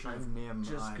disintegration of Nym,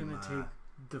 just gonna take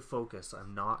the focus.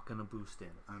 I'm not gonna boost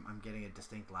in. I'm getting a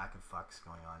distinct lack of fucks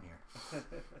going on here.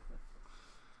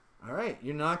 All right,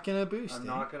 you're not gonna boost. I'm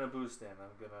not gonna boost in.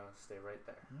 I'm gonna stay right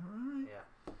there. All right.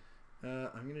 Yeah.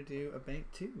 I'm gonna do a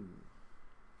bank 2.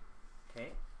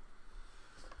 Okay.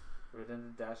 Right into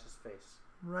Dash's face.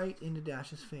 Right into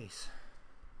Dash's face.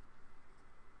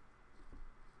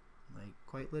 Like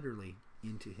quite literally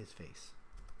into his face.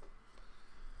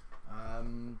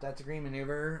 That's a green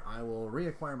maneuver. I will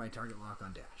reacquire my target lock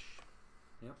on Dash.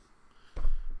 Yep.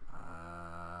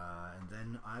 And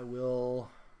then I will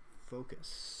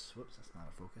focus. Whoops, that's not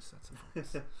a focus. That's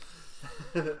a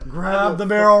focus. Grab the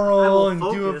barrel roll and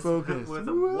do a focus with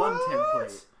a 1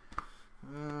 template.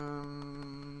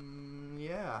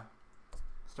 Yeah.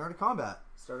 Start a combat.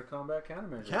 Start a combat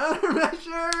countermeasure.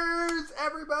 Countermeasures,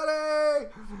 everybody!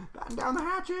 Batten down the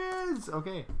hatches.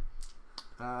 Okay.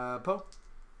 Poe.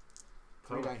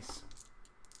 3 dice.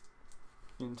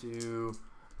 Into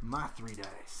my 3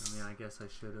 dice. I mean, I guess I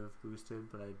should have boosted,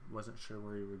 but I wasn't sure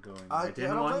where you were going. I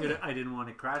didn't want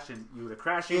to crash in. You would have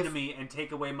crashed into me and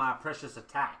take away my precious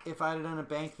attack. If I'd have done a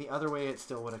bank the other way, it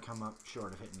still would have come up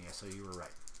short of hitting you. So you were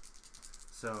right.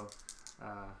 So,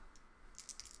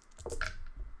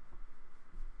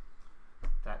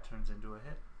 that turns into a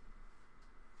hit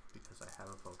because I have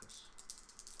a focus.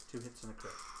 2 hits and a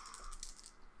crit.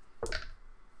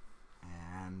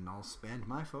 And I'll spend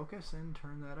my focus and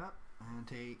turn that up and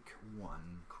take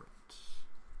 1 crit.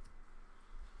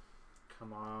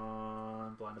 Come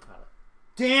on, blinded pilot.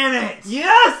 Damn it!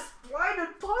 Yes!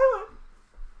 Blinded pilot!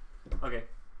 Okay,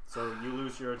 so you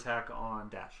lose your attack on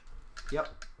Dash. Yep.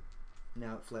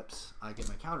 Now it flips. I get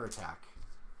my counterattack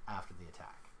after the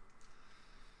attack.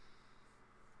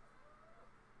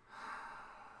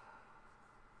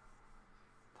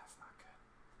 That's not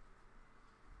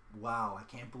good. Wow, I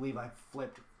can't believe I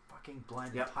flipped fucking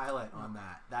blinded pilot on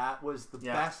that. That was the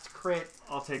best crit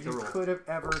I'll take the roll. you could have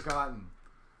ever gotten.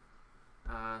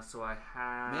 So I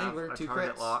have Mangler, a 2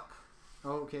 target crits. lock.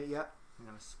 Oh, okay, yep. I'm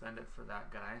going to spend it for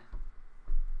that guy.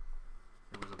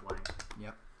 It was a blank.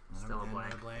 Yep. Still a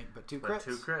blank. But 2 crits. But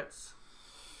 2 crits.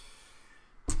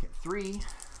 Get 3.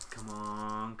 Come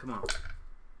on, come on.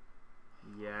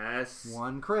 Yes.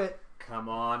 1 crit. Come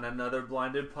on, another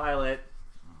blinded pilot.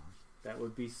 That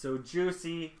would be so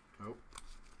juicy. Oh.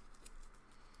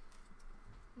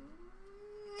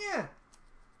 Yeah.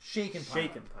 Shaken pilot.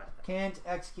 Shaken pilot. Can't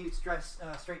execute straight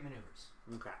maneuvers.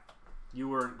 Okay. You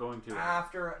weren't going to.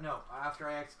 After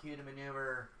I execute a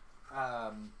maneuver,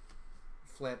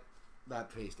 flip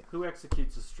that face down. Who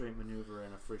executes a straight maneuver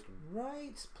in a freaking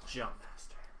Right. jump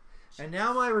master? And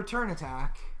now my return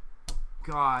attack.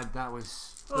 God, that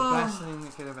was the best thing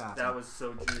that could have happened. That was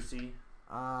so juicy.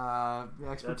 Expertise.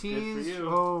 That's good for you.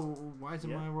 Oh, why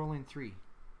isn't I rolling 3?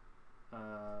 Uh,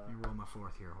 Let me roll my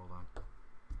 4th here. Hold on.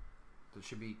 It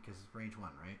should be because it's range 1,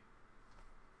 right?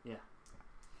 Yeah.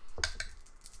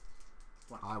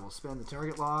 I will spend the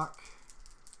target lock.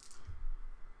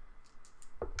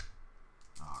 All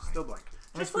right. Still blank.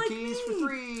 Expertise for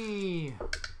 3.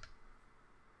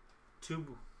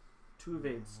 2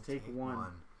 evades. Take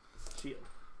 1. Shield.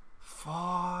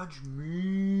 Fudge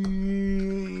me.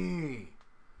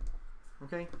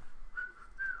 Okay.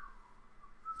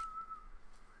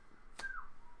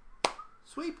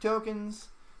 Sweep tokens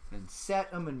and set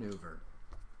a maneuver.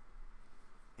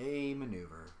 A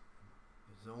maneuver.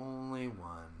 There's only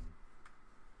one.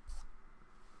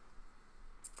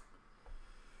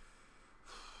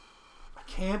 I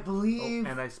can't believe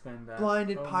and I spend that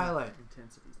blinded pilot.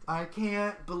 Intensity. I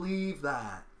can't believe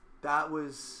that. That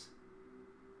was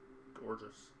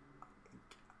Gorgeous.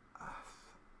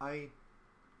 I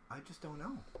just don't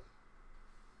know.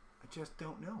 I just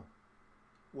don't know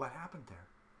what happened there.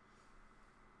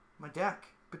 My deck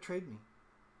betrayed me.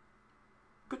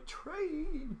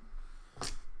 Betrayed.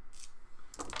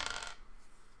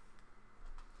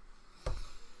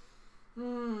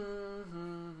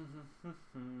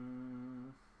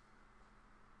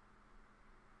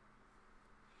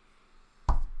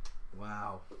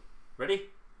 Wow. Ready?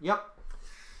 Yep.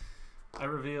 I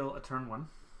reveal a turn 1.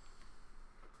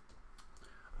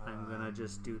 I'm gonna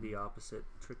just do the opposite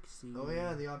Trixie. Oh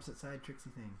yeah, the opposite side Trixie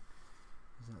thing.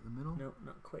 Is that the middle? No,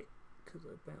 not quite, because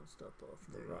I bounced up off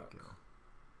the rock. You go. I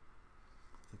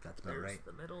think that's about There's right.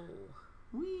 the middle.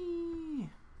 Whee!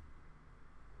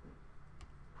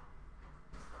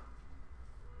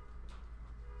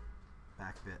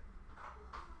 Back bit.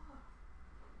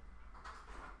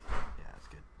 Yeah, that's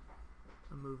good.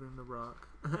 I'm moving the rock.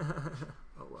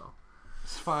 Oh well.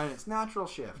 It's fine. It's natural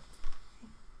shift.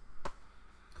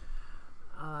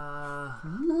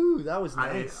 Ooh, that was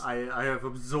nice. I have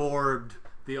absorbed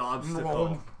the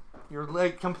obstacle. You're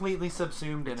like completely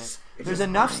subsumed in it. There's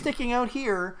enough sticking out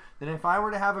here that if I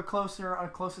were to have a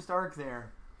closest arc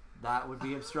there, that would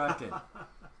be obstructed.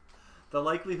 The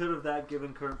likelihood of that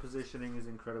given current positioning is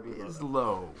incredibly low. It's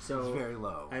low. So it's very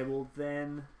low. I will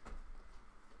then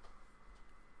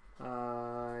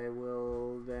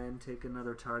take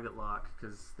another target lock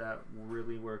because that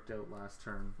really worked out last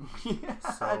turn. Yeah,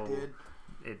 so it did.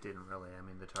 It didn't really. I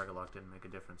mean, the target lock didn't make a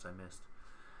difference. I missed.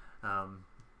 I'm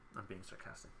being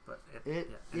sarcastic, but anyway.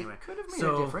 It could have made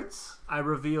a difference. I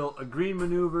reveal a green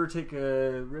maneuver, take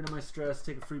rid of my stress,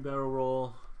 take a free barrel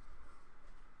roll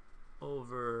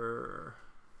over.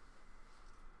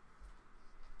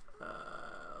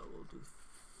 We'll do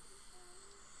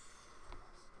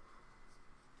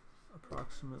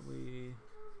approximately.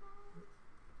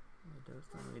 I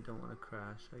definitely don't want to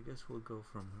crash. I guess we'll go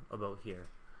from about here.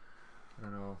 I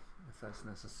don't know if that's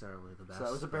necessarily the best. So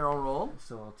that was a barrel roll.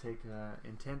 So I'll take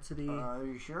intensity. Are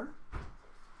you sure?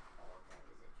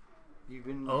 You've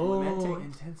been implementing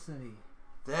intensity.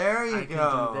 There you go.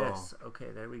 I can do this.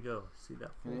 Okay, there we go. See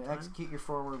that? Can you execute your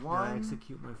forward one? I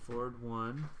execute my forward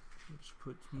one, which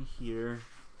puts me here,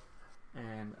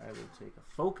 and I will take a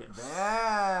focus.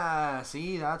 Yeah.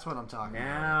 See, that's what I'm talking about.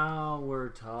 Now we're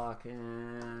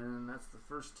talking. That's the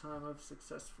first time I've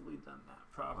successfully done that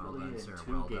properly in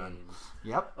two games.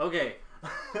 Yep. Okay.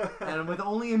 And with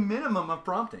only a minimum of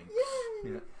prompting.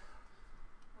 Yay! Yeah.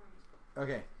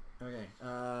 Okay. Okay.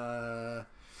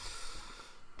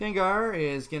 Nymgar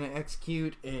is going to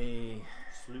execute a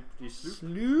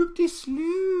sloop.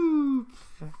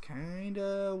 Kind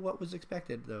of what was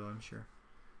expected, though, I'm sure.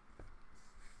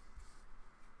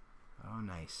 Oh,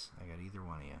 nice. I got either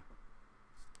one of you.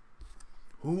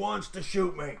 Who wants to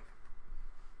shoot me?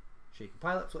 Shaky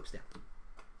pilot, flips down. Get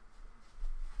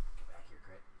back here,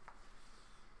 Crit.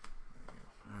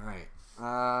 Alright.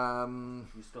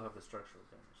 You still have the structural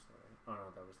damage, though, right? Oh,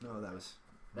 no, that was... No, that was...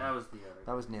 That was the other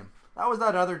That was Nym. That was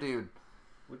that other dude.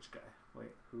 Which guy?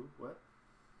 Wait, who? What?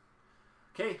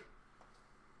 Okay.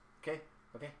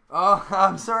 Oh,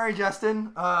 I'm sorry,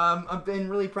 Justin. I've been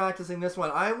really practicing this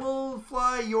one. I will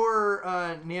fly your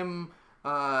Nym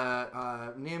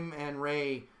and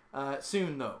Ray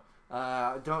soon, though.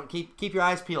 Don't keep your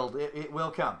eyes peeled. It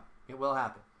will come. It will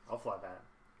happen. I'll fly that.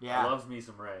 Yeah. Loves me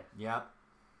some Ray. Yep.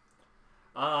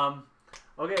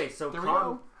 Okay, so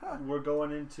we're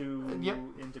going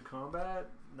into combat.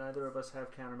 Neither of us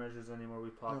have countermeasures anymore. We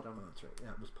popped them. Oh, that's right.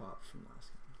 That was popped from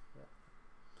last game. Yeah.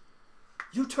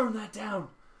 You turn that down.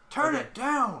 Turn it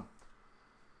down.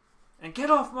 And get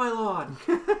off my lawn.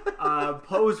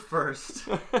 Pose first.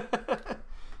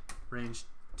 Range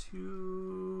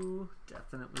 2.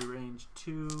 Definitely range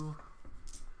 2.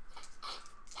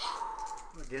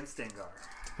 Against Nymgar.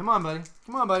 Come on, buddy.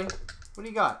 What do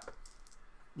you got?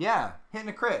 Yeah, hitting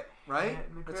a crit, right?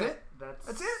 That's it?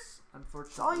 That's it? Unfortunately.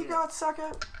 That's all you got,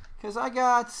 sucker? Because I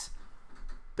got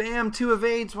bam, 2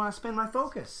 evades when I spend my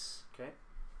focus. Okay.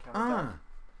 Counterattack.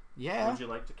 Yeah. Would you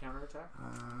like to counterattack?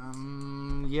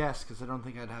 Yes, because I don't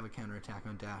think I'd have a counterattack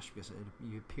on Dash because it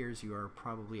appears you are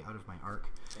probably out of my arc.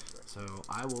 So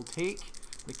I will take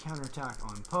the counterattack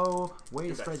on Poe. Way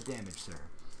to spread damage, sir.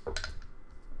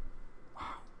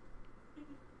 Wow.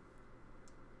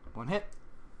 1 hit.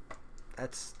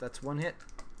 That's 1 hit.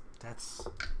 That's...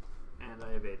 And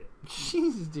I evade it.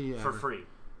 Jesus, do you For free.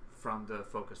 From the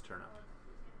focus turn up.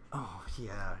 Oh,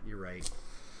 yeah, you're right.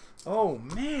 Oh,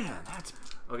 man, that's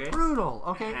okay. Brutal.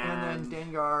 Okay, and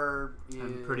then Nymgar is...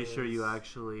 I'm pretty sure you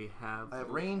actually have... I have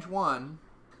range 1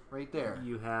 right there.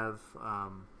 You have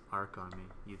arc on me.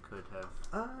 You could have...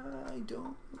 I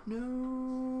don't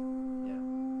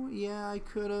know. Yeah, I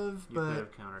could have, but... You could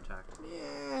have counterattacked.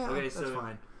 Yeah, okay, that's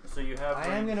fine. So you have... I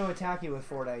am going to attack you with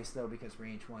 4 dice, though, because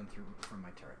range 1 from my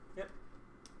turret. Yep.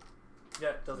 Yeah,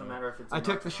 it doesn't matter if it's... I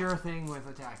took the sure thing with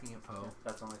attacking at Poe. Yeah,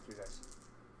 that's only 3 dice.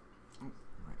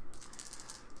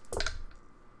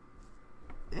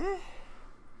 Yeah.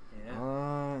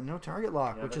 No target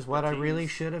lock, which is what I really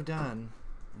should have done.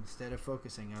 Instead of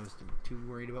focusing, I was too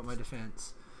worried about my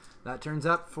defense. That turns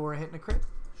up for a hit and a crit.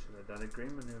 Should have done a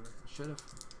green maneuver. Should have.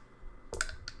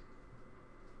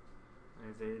 I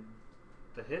evade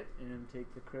the hit and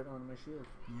take the crit on my shield.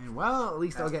 Yeah, well, at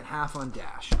least I'll get half on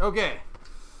Dash. Okay.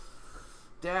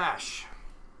 Dash.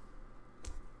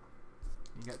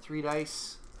 You got 3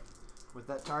 dice with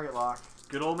that target lock.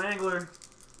 Good old Mangler.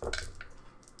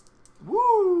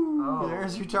 Woo! Oh,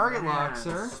 there's your target lock,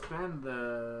 sir. Spend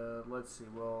the... Let's see.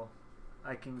 Well,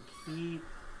 I can keep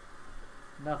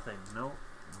Nothing. Nope.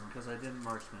 Because I didn't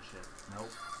marksmanship. Nope.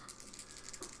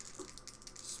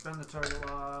 Spend the target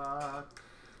lock.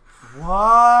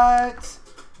 What?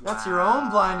 That's your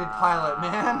own blinded pilot,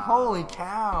 man. Holy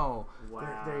cow.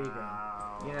 Wow. There you go.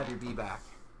 You can have your B back.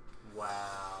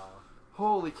 Wow.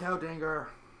 Holy cow, Dangar.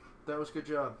 That was a good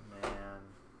job. Man,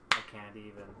 I can't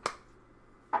even.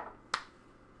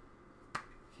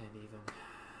 Can't even.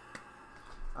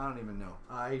 I don't even know.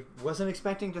 I wasn't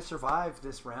expecting to survive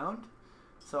this round,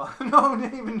 so I don't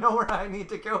even know where I need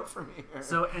to go from here.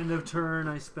 So end of turn,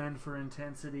 I spend for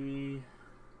intensity.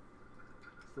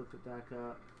 Flip it back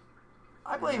up.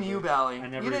 I blame you, Bali. I You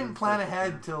never didn't even plan flipped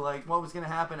ahead to like what was going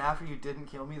to happen after you didn't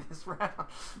kill me this round.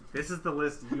 This is the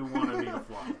list you wanted me to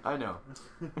flop. I know.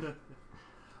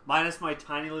 Minus my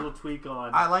tiny little tweak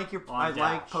on. I like your. I Dash.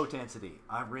 like Potensity.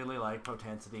 I really like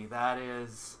Potensity. That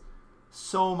is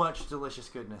so much delicious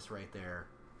goodness right there.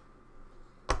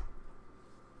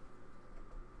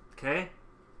 Okay.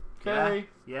 Okay.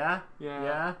 Yeah. Yeah.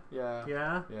 Yeah. Yeah.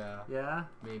 Yeah. Yeah. Yeah.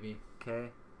 Maybe.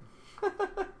 Okay.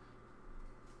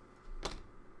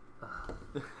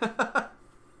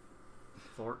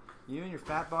 Fork. You and your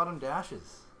fat bottom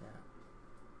dashes. Yeah.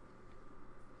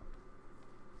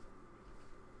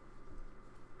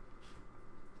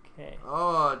 Okay.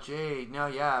 Oh, Jade. No,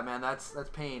 yeah, man. That's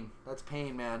pain. That's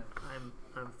pain, man.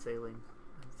 I'm failing.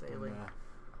 I'm failing. Yeah.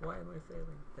 Why am I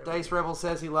failing? There Dice Rebel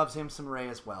says he loves him some Ray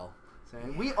as well.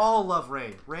 Saying, we all love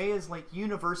Ray. Ray is like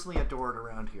universally adored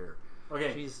around here.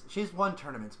 Okay. She's won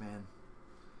tournaments, man.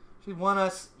 She's won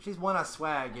us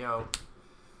swag, yo.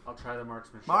 I'll try the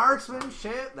marksmanship.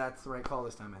 Marksmanship. That's the right call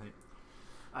this time, I think.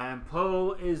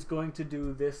 Poe is going to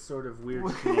do this sort of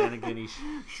weird shenanigan-ish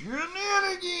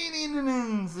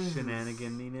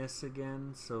shenaniganiness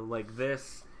again. So like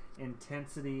this,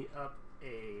 intensity up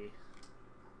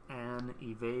an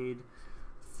evade,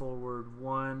 forward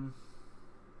 1.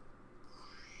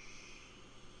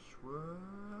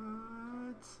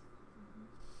 What?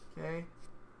 Okay.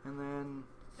 And then...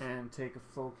 And take a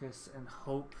focus and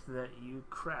hope that you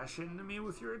crash into me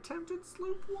with your attempted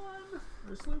sloop 1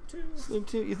 or sloop 2. Sloop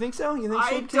 2. You think so? You think I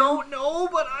sloop 2? don't know,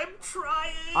 but I'm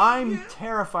trying. I'm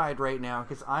terrified right now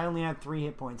because I only have 3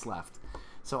 hit points left.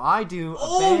 So I do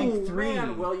a bank 3.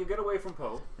 Man. Well, you get away from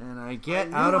Poe. And I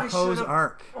get out of Poe's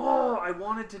arc. Oh, I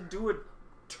wanted to do a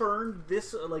turn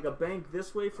this, like a bank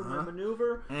this way for my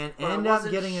maneuver. And end up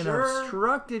getting an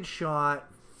obstructed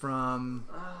shot from...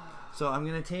 So I'm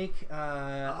going to take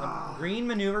a green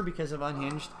maneuver because of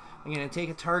Unhinged. I'm going to take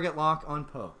a target lock on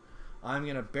Poe. I'm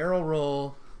going to barrel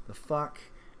roll the fuck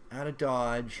out of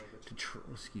dodge to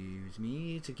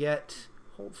get...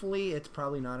 Hopefully, it's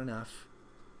probably not enough.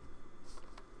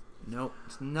 Nope,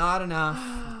 it's not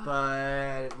enough, but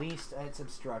at least it's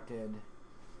obstructed.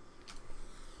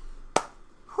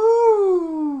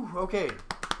 Whoo! Okay,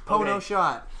 Poe no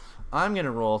shot. I'm going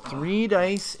to roll 3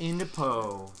 dice into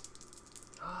Poe.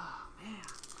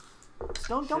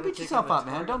 Don't beat yourself up,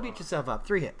 man. Don't beat yourself up.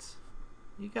 3 hits.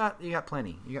 You got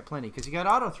plenty. You got plenty because you got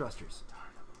auto thrusters.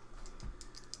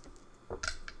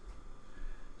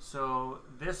 So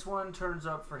this one turns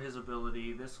up for his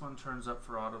ability. This one turns up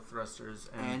for auto thrusters,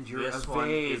 and your this evade. one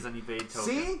is an evade token.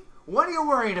 See? What are you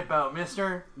worried about,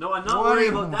 Mister? No, I'm not worried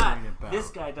about that. This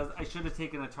guy does. I should have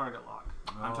taken a target lock.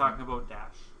 I'm talking about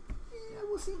dash. Yeah,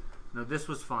 we'll see. No, this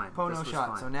was fine. Poe no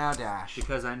shot. So now dash.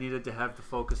 Because I needed to have the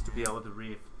focus to be able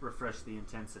to refresh the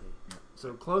intensity. Yeah.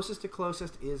 So closest to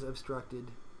closest is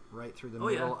obstructed right through the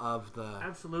middle of the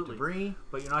debris.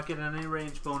 But you're not getting any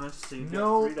range bonus, so you get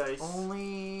 3 dice.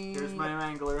 Only... Here's my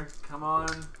Mangler. Come on.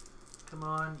 Come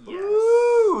on. Yes.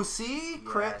 Ooh, see? Yes.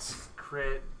 Crits.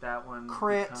 Crit. That one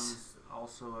becomes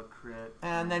also a crit.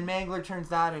 And then Mangler turns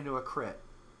that into a crit.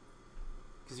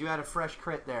 Because you had a fresh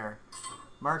crit there.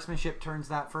 Marksmanship turns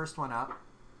that first one up.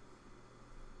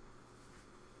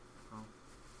 Oh.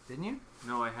 Didn't you?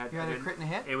 No, I had... You had a crit and a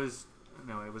hit? It was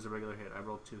a regular hit. I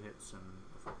rolled 2 hits and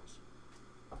a focus.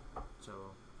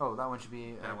 So... Oh, that one should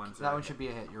be... that one should be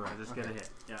a hit. You're right. I just get a hit.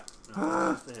 Yeah.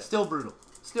 No, just a hit. Still brutal.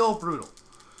 Still brutal.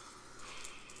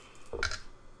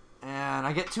 And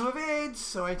I get 2 evades,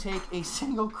 so I take a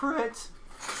single crit.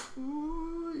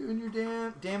 Ooh, you and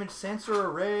your damage sensor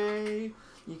array.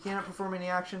 You cannot perform any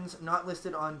actions not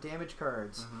listed on damage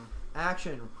cards.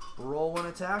 Action. Roll 1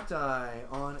 attack die.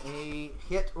 On a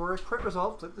hit or a crit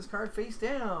result, flip this card face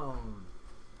down.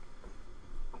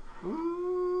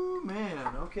 Ooh,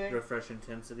 man. Okay. Refresh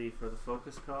intensity for the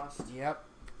focus cost. Yep.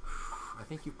 I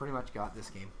think you've pretty much got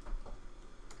this game.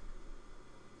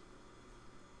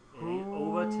 It ain't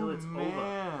over till it's over.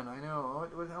 Man, I know.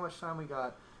 How much time we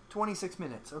got? 26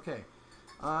 minutes. Okay.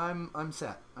 I'm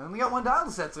set. I only got 1 dial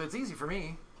to set, so it's easy for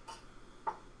me.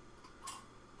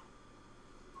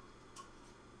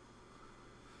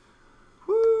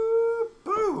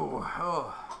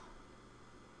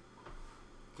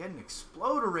 Getting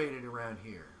exploderated around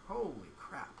here. Holy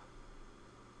crap.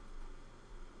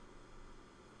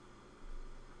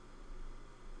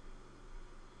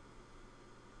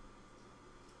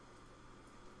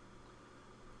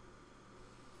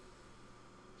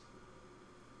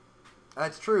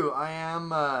 That's true.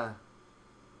 I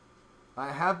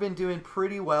have been doing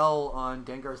pretty well on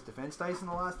Dengar's defense dice in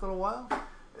the last little while.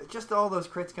 Just all those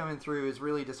crits coming through is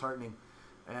really disheartening.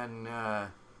 And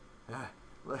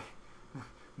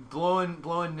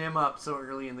blowing Nym up so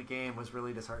early in the game was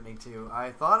really disheartening too.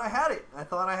 I thought I had it. I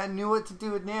thought I knew what to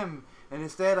do with Nym. And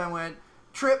instead I went,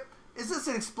 Trip, is this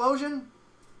an explosion?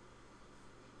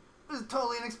 This is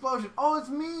totally an explosion. Oh, it's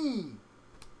me.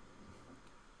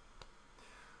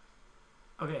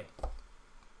 Okay.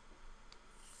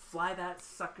 Fly that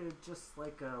sucker just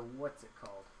like a, what's it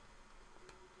called?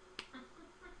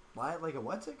 Fly it like a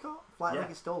what's it called? Fly it like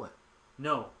you stole it.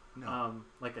 No. No.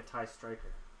 Like a TIE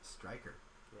Striker. Striker.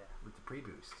 Yeah. With the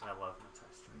pre-boost. I love my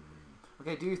TIE Striker.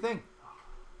 Okay, do your thing.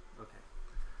 Okay.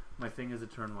 My thing is a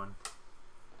turn 1.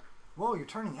 Whoa, you're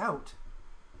turning out.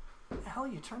 What the hell are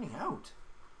you turning out?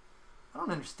 I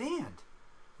don't understand.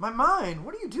 My mind,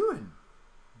 what are you doing?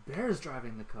 Bear's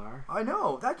driving the car. I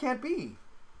know, that can't be.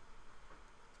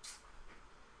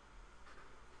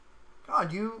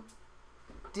 God, you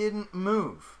didn't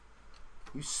move.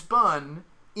 You spun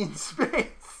in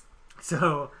space.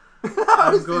 So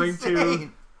I'm going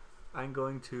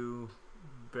to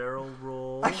barrel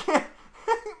roll. I can't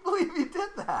believe you did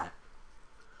that.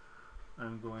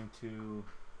 I'm going to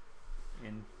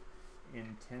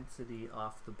intensity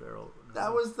off the barrel. No,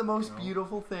 that was the most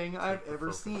beautiful thing I've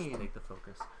ever seen. Take the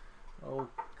focus. Oh,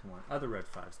 come on. Other Red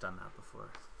 5's done that before.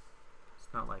 It's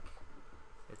not like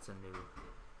it's a new...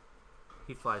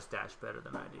 He flies dash better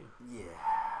than I do. Yeah.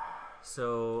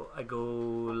 So I go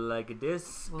like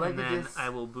this, and then I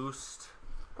will boost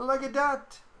like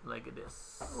that. Like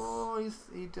this. Oh,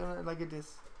 he's doing it like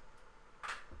this.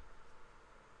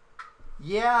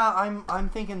 Yeah, I'm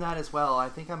thinking that as well. I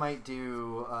think I might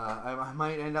do. I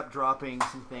might end up dropping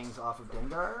some things off of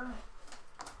Dengar,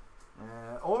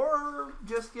 or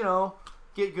just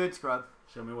get good, scrub.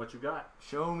 Show me what you got.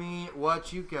 Show me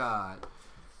what you got.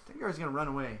 Dengar's gonna run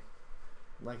away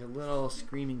like a little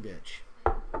screaming bitch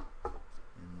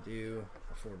and do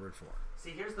a forward 4. See,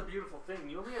 here's the beautiful thing.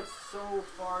 You only have so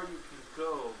far you can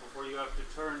go before you have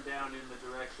to turn down in the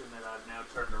direction that I've now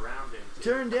turned around into.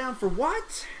 Turn down for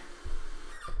what?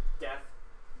 Death.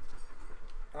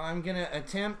 I'm gonna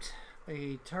attempt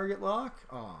a target lock.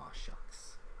 Aw,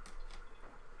 shucks.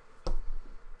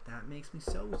 That makes me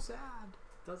so sad.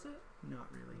 Does it? Not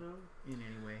really. No. In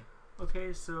any way.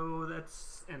 Okay, so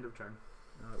that's end of turn.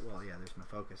 Well, yeah, there's my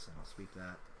focus, and I'll sweep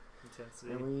that.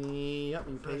 Intensity.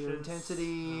 And you pay your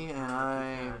intensity,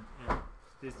 and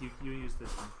this you use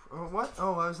this one. Oh, what?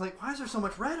 Oh, I was like, why is there so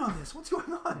much red on this? What's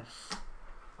going on?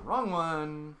 Wrong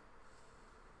one.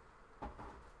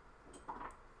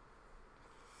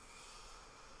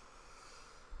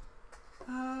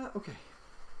 Okay.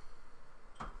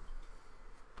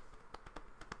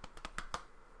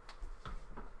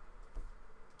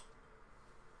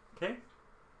 Okay.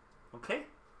 Okay.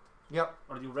 Yep.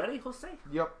 Are you ready, Jose?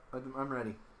 Yep. I'm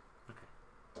ready. Okay.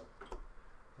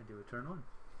 I do a turn 1.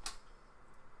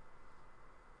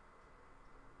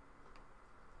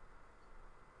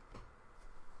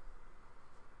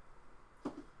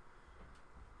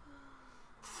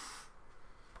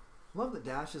 Love that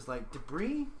Dash is like,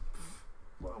 debris?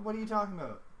 What are you talking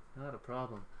about? Not a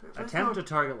problem. There's Attempt to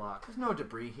target lock. There's no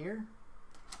debris here.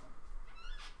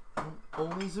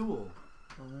 Only Zool.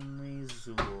 Only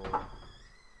Zool.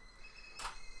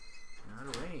 Out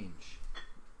of range.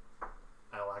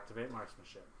 I will activate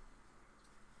marksmanship.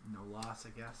 No loss, I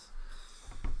guess.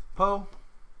 Poe.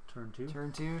 Turn 2.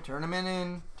 Turn 2. Turn him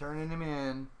in. Turning him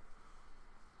in.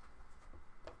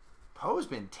 Poe's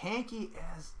been tanky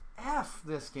as F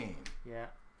this game. Yeah,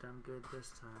 done good this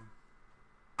time.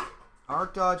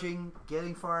 Arc dodging,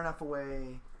 getting far enough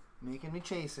away, making me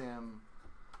chase him.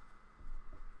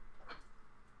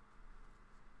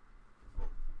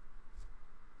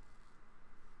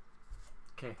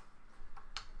 Okay.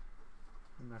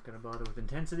 I'm not going to bother with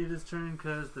intensity this turn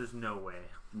because there's no way.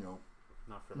 No.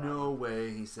 Not for that. No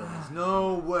way, he says.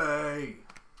 No way.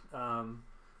 I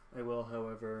will,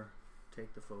 however,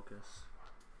 take the focus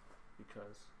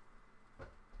because.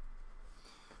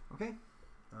 Okay.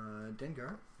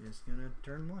 Dengar is going to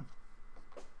turn 1.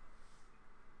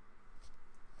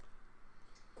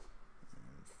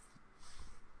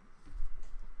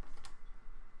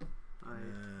 I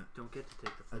don't get to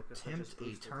take the focus. Attempt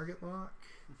a target lock.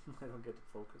 I don't get to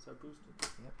focus. I boosted.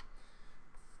 Yep.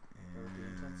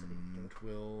 And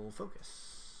we'll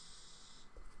focus.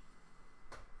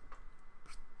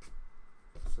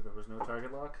 no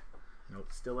target lock. Nope.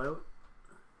 Still out.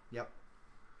 Yep.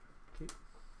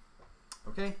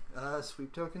 Okay.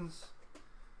 Sweep tokens.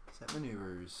 Set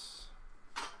maneuvers.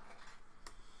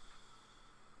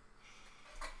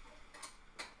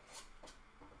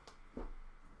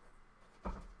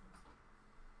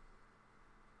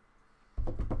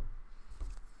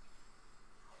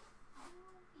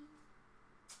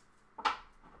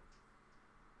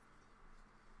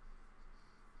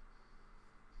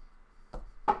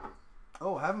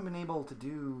 Oh, I haven't been able to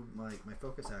do my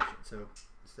focus action. So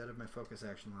instead of my focus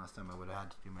action last time, I would have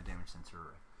had to do my damage sensor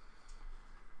array.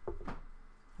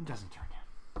 It doesn't turn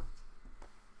out.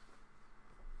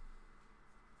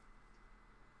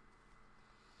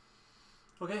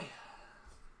 Okay.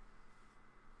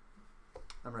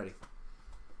 I'm ready.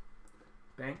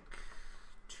 Bank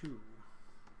 2.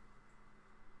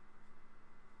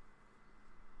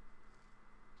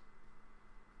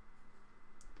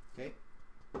 Okay.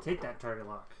 Take that target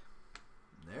lock.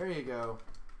 There you go.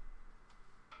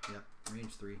 Yep.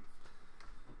 Range 3.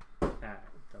 At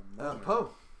the moment.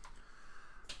 Poe.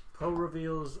 Poe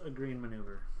reveals a green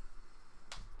maneuver.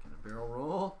 Can a barrel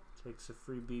roll? Takes a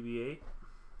free BB-8.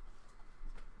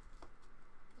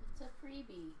 It's a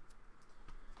freebie.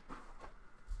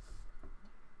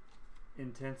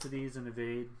 Intensities and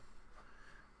evade.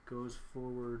 Goes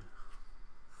forward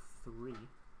 3.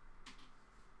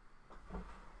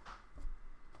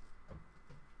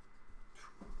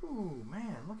 Ooh,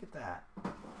 man, look at that.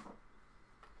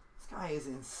 This guy is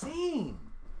insane.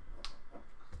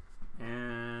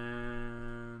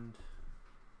 And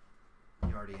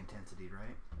You already intensitied,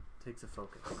 right? takes a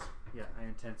focus. Yeah, I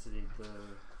intensity the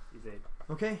evade.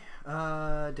 Okay.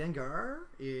 Dengar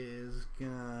is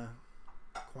gonna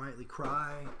quietly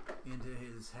cry into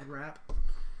his head wrap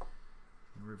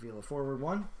and reveal a forward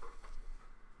 1.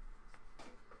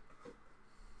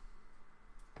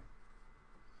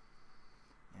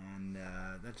 And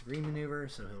that's a green maneuver,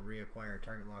 so he'll reacquire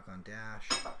target lock on dash.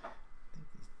 I think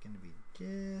he's going to be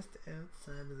just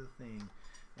outside of the thing.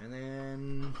 And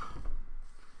then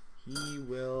he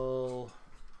will...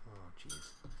 Oh,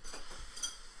 jeez.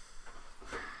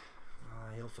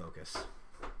 He'll focus.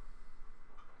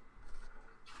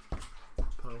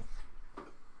 Poe.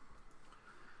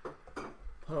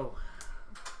 Poe.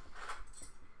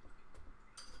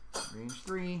 Range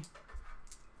 3.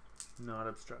 Not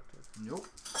obstructed. Nope.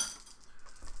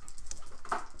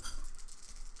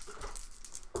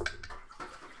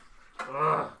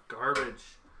 Ugh, garbage.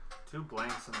 2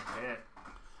 blanks in the hit.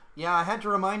 Yeah, I had to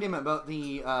remind him about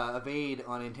the evade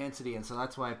on intensity, and so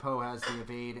that's why Poe has the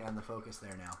evade and the focus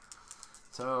there now.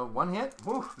 So 1 hit.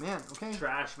 Whew, man. Okay.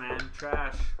 Trash, man.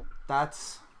 Trash.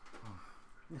 That's...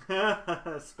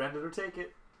 Spend it or take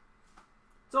it.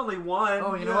 It's only 1.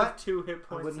 Oh, you know have what? 2 hit I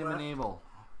points wouldn't have left. been able.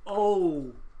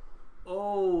 Oh.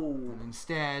 Oh. And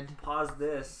instead... Pause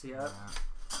this. Yep.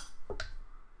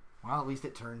 Well, at least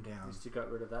it turned At down. least you got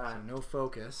rid of So that. no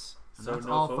focus. And So that's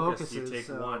no all focus. You focuses, take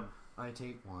so 1. I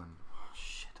take 1. Oh,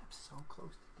 shit, I'm so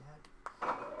close to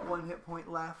dead. 1 hit point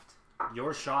left.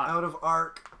 Your shot. Out of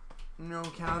arc. No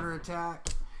counterattack.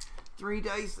 3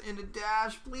 dice and a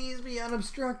dash. Please be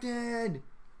unobstructed.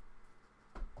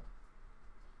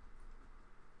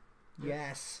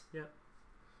 Yes. Yep.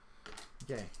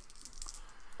 Okay.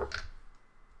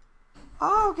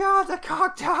 Oh god, the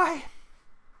cock die.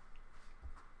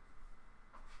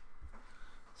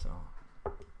 So.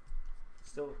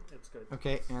 Still, it's good.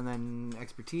 Okay, and then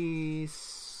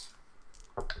expertise.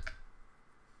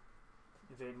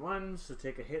 Evade 1, so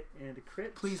take a hit and a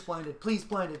crit. Please blinded, please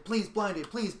blinded, please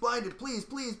blinded, please blinded, please,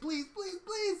 please, please, please,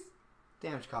 please.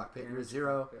 Damage cockpit, you're a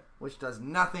 0, which does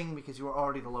nothing because you are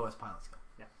already the lowest pilot skill.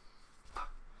 Yeah.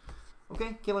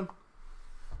 Okay, kill him.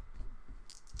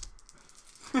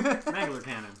 Mangler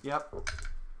cannon. Yep.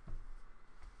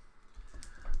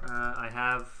 I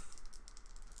have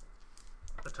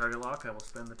a target lock. I will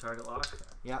spend the target lock.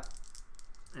 Yep.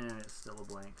 And it's still a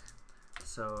blank.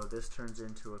 So this turns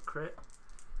into a crit.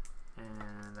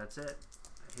 And that's it.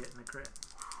 A hit and a crit.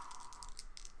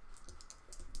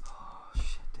 Oh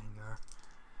shit, Dengar.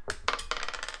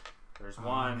 There's Oh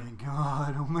 1. my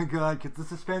god, oh my god, could the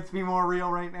suspense be more real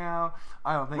right now?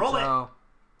 I don't think Roll so. it.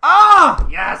 Ah!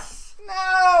 Yes!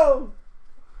 No!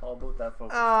 All about that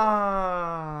focus.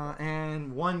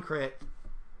 And 1 crit.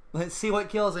 Let's see what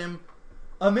kills him.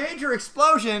 A major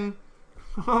explosion!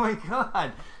 Oh my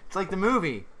god. It's like the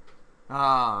movie.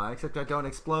 Except I don't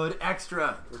explode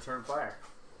extra. Return fire.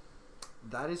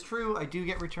 That is true. I do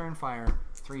get return fire.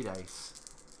 3 dice.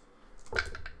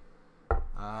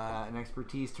 And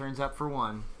expertise turns up for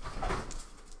 1.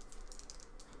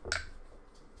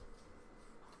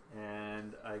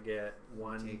 And I I get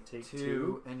one, take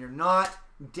two. And you're not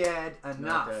dead enough.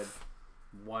 Not dead.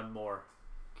 One more.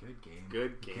 Good game.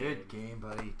 Good game. Good game,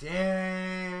 buddy.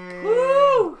 Dang.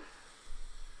 Woo!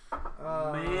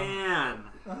 Man.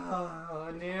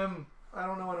 Nim, I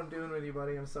don't know what I'm doing with you,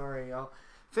 buddy. I'm sorry.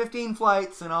 15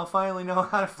 flights, and I'll finally know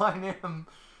how to fly Nim.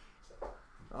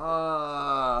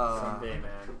 Someday,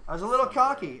 man. I was a little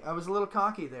cocky. I was a little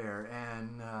cocky there,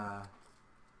 and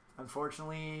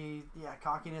unfortunately, yeah,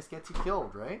 cockiness gets you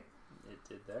killed, right? It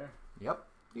did there. Yep.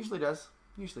 Usually does.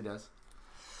 Usually does.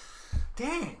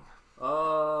 Dang.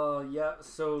 Oh, yeah,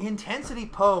 so... Intensity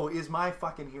Poe is my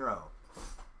fucking hero.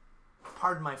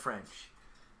 Pardon my French.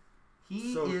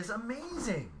 He is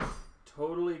amazing.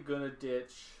 Totally gonna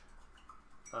ditch...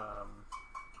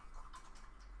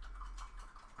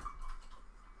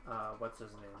 what's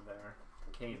his name there?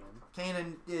 Kanan.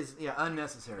 Kanan is,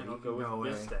 unnecessary. And I'll go with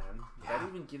Bistan. Yeah. That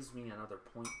even gives me another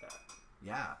point back.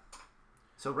 Yeah.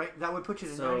 So that would put you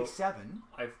to 97.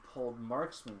 I've pulled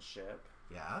marksmanship.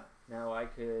 Yeah. Now I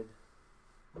could...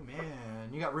 Oh,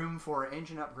 man. You got room for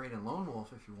engine upgrade and Lone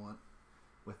Wolf if you want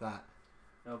with that.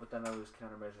 No, but then I lose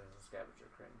countermeasures and scavenger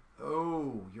crane.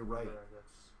 Oh, you're right.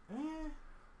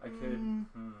 I could...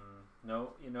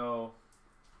 No,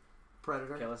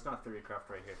 Predator. Okay, let's not theory craft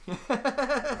right here.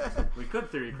 We could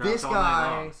theory craft This all guy.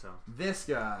 night long, so. This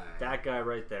guy. That guy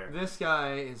right there. This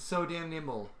guy is so damn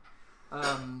nimble.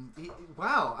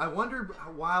 Wow, I wonder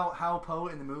how Poe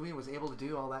in the movie was able to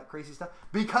do all that crazy stuff.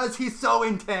 Because he's so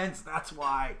intense, that's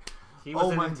why. He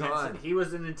was God. He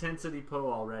was an intensity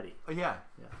Poe already. Yeah.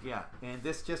 And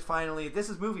this just finally, this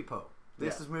is movie Poe.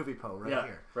 This is movie Poe right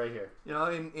here. Right here. You know,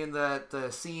 in the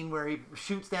scene where he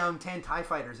shoots down 10 TIE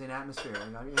fighters in atmosphere.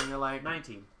 And you're like...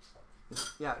 19.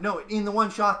 Yeah, no, in the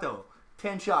one shot though.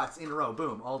 10 shots in a row,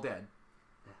 boom, all dead.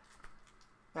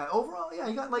 Yeah, overall,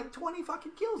 he got like 20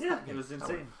 fucking kills. Yeah, it was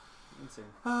insane.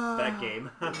 That game.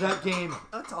 That game.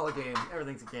 That's all a game.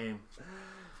 Everything's a game.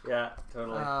 Yeah,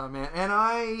 totally. Oh, man. And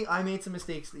I made some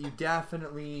mistakes that you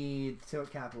definitely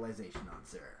took capitalization on,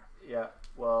 sir. Yeah,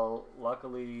 well,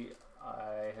 luckily,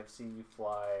 I have seen you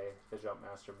fly the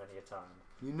Jumpmaster many a time.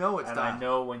 You know it's and done. I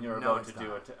know when you're about to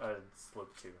do a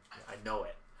slip 2. I know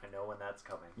it. I know when that's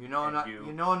coming. You know I'm not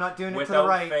doing it to the without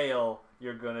right. fail,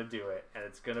 you're gonna do it, and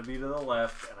it's gonna be to the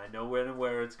left, and I know when and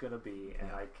where it's gonna be, and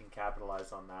I can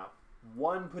capitalize on that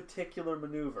one particular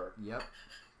maneuver. Yep.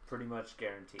 Pretty much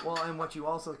guaranteed. Well, and what you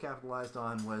also capitalized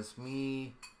on was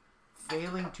me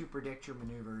failing to predict your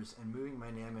maneuvers and moving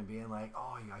my Nim and being like,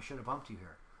 oh, I should have bumped you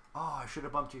here. Oh, I should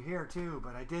have bumped you here too,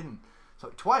 but I didn't.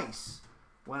 So twice,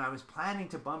 when I was planning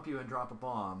to bump you and drop a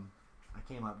bomb, I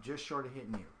came up just short of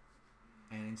hitting you.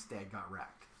 And instead got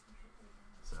wrecked.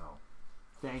 So,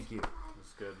 thank you.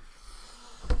 That's good.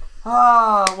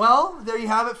 Well, there you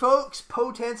have it, folks.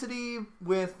 Potensity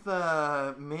with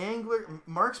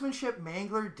marksmanship,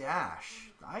 mangler,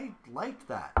 dash. I liked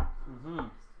that. Mm-hmm.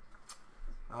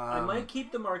 I might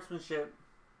keep the marksmanship.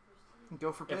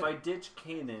 Go for bid. If I ditch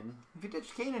Kanan. If you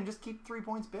ditch Kanan, just keep 3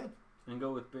 points bid. And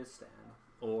go with Bistan.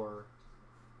 Or...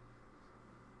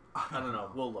 I don't know.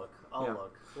 We'll look. I'll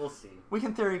look. We'll see. We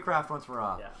can theory craft once we're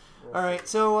off. Yeah. All right.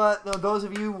 So those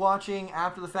of you watching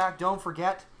after the fact, don't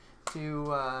forget to.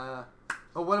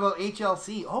 What about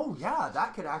HLC? Oh yeah,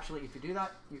 that could actually, if you do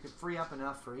that, you could free up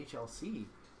enough for HLC.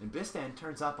 And Bistan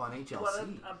turns up on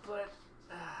HLC.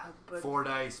 But 4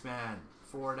 dice, man.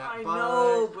 4 dice. I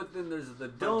know, but then there's the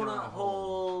donut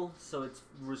hole, so it's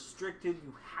restricted.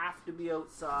 You have to be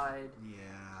outside.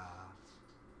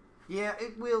 Yeah,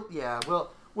 it will. Yeah,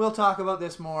 we'll talk about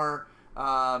this more.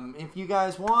 If you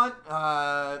guys want,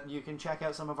 you can check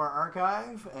out some of our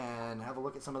archive and have a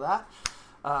look at some of that.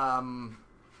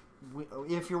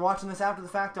 If you're watching this after the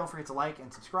fact, don't forget to like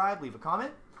and subscribe, leave a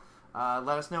comment.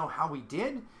 Let us know how we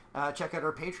did. Check out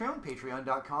our Patreon,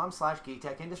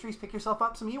 patreon.com/Geektech Industries. Pick yourself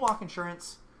up some Ewok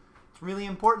insurance. It's really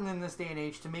important in this day and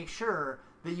age to make sure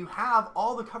that you have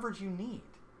all the coverage you need.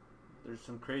 There's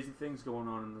some crazy things going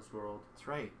on in this world. That's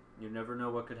right. You never know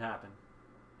what could happen.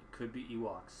 It could be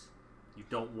Ewoks. You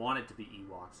don't want it to be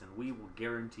Ewoks, and we will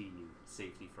guarantee you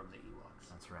safety from the Ewoks.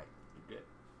 That's right. You're good.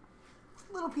 It's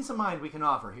a little peace of mind we can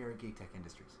offer here at Geektech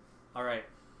Industries. All right.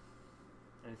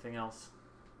 Anything else?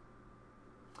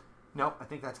 Nope, I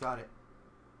think that's got it.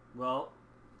 Well,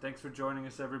 thanks for joining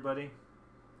us, everybody.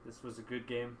 This was a good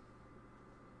game.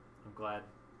 I'm glad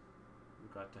we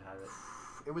got to have it.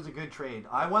 It was a good trade.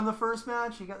 I won the first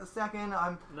match. You got the second.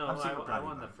 I'm super proud I of you,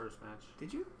 won the buddy. first match.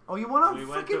 Did you? Oh, you won on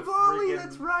freaking volley.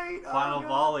 That's right. Final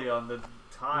volley on the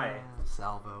tie.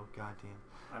 Salvo. Goddamn.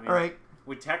 I mean, all right.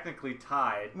 We technically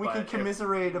tied. We can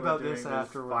commiserate about this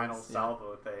afterwards. Final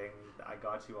salvo thing. I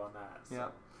got you on that. So. Yeah.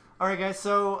 All right, guys.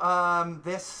 So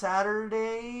this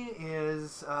Saturday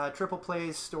is Triple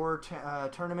Play's store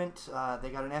tournament. They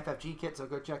got an FFG kit, so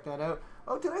go check that out.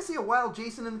 Oh, did I see a wild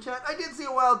Jason in the chat? I did see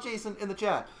a wild Jason in the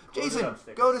chat. Jason,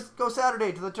 go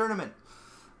Saturday to the tournament.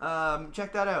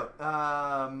 Check that out.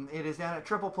 It is down at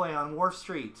Triple Play on Wharf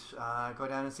Street. Go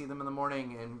down and see them in the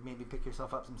morning and maybe pick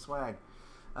yourself up some swag.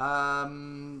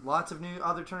 Lots of new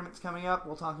other tournaments coming up.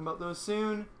 We'll talk about those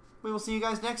soon. We will see you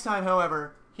guys next time,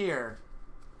 however, here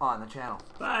on the channel.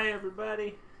 Bye,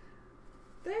 everybody.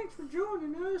 Thanks for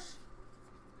joining us.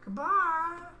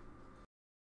 Goodbye.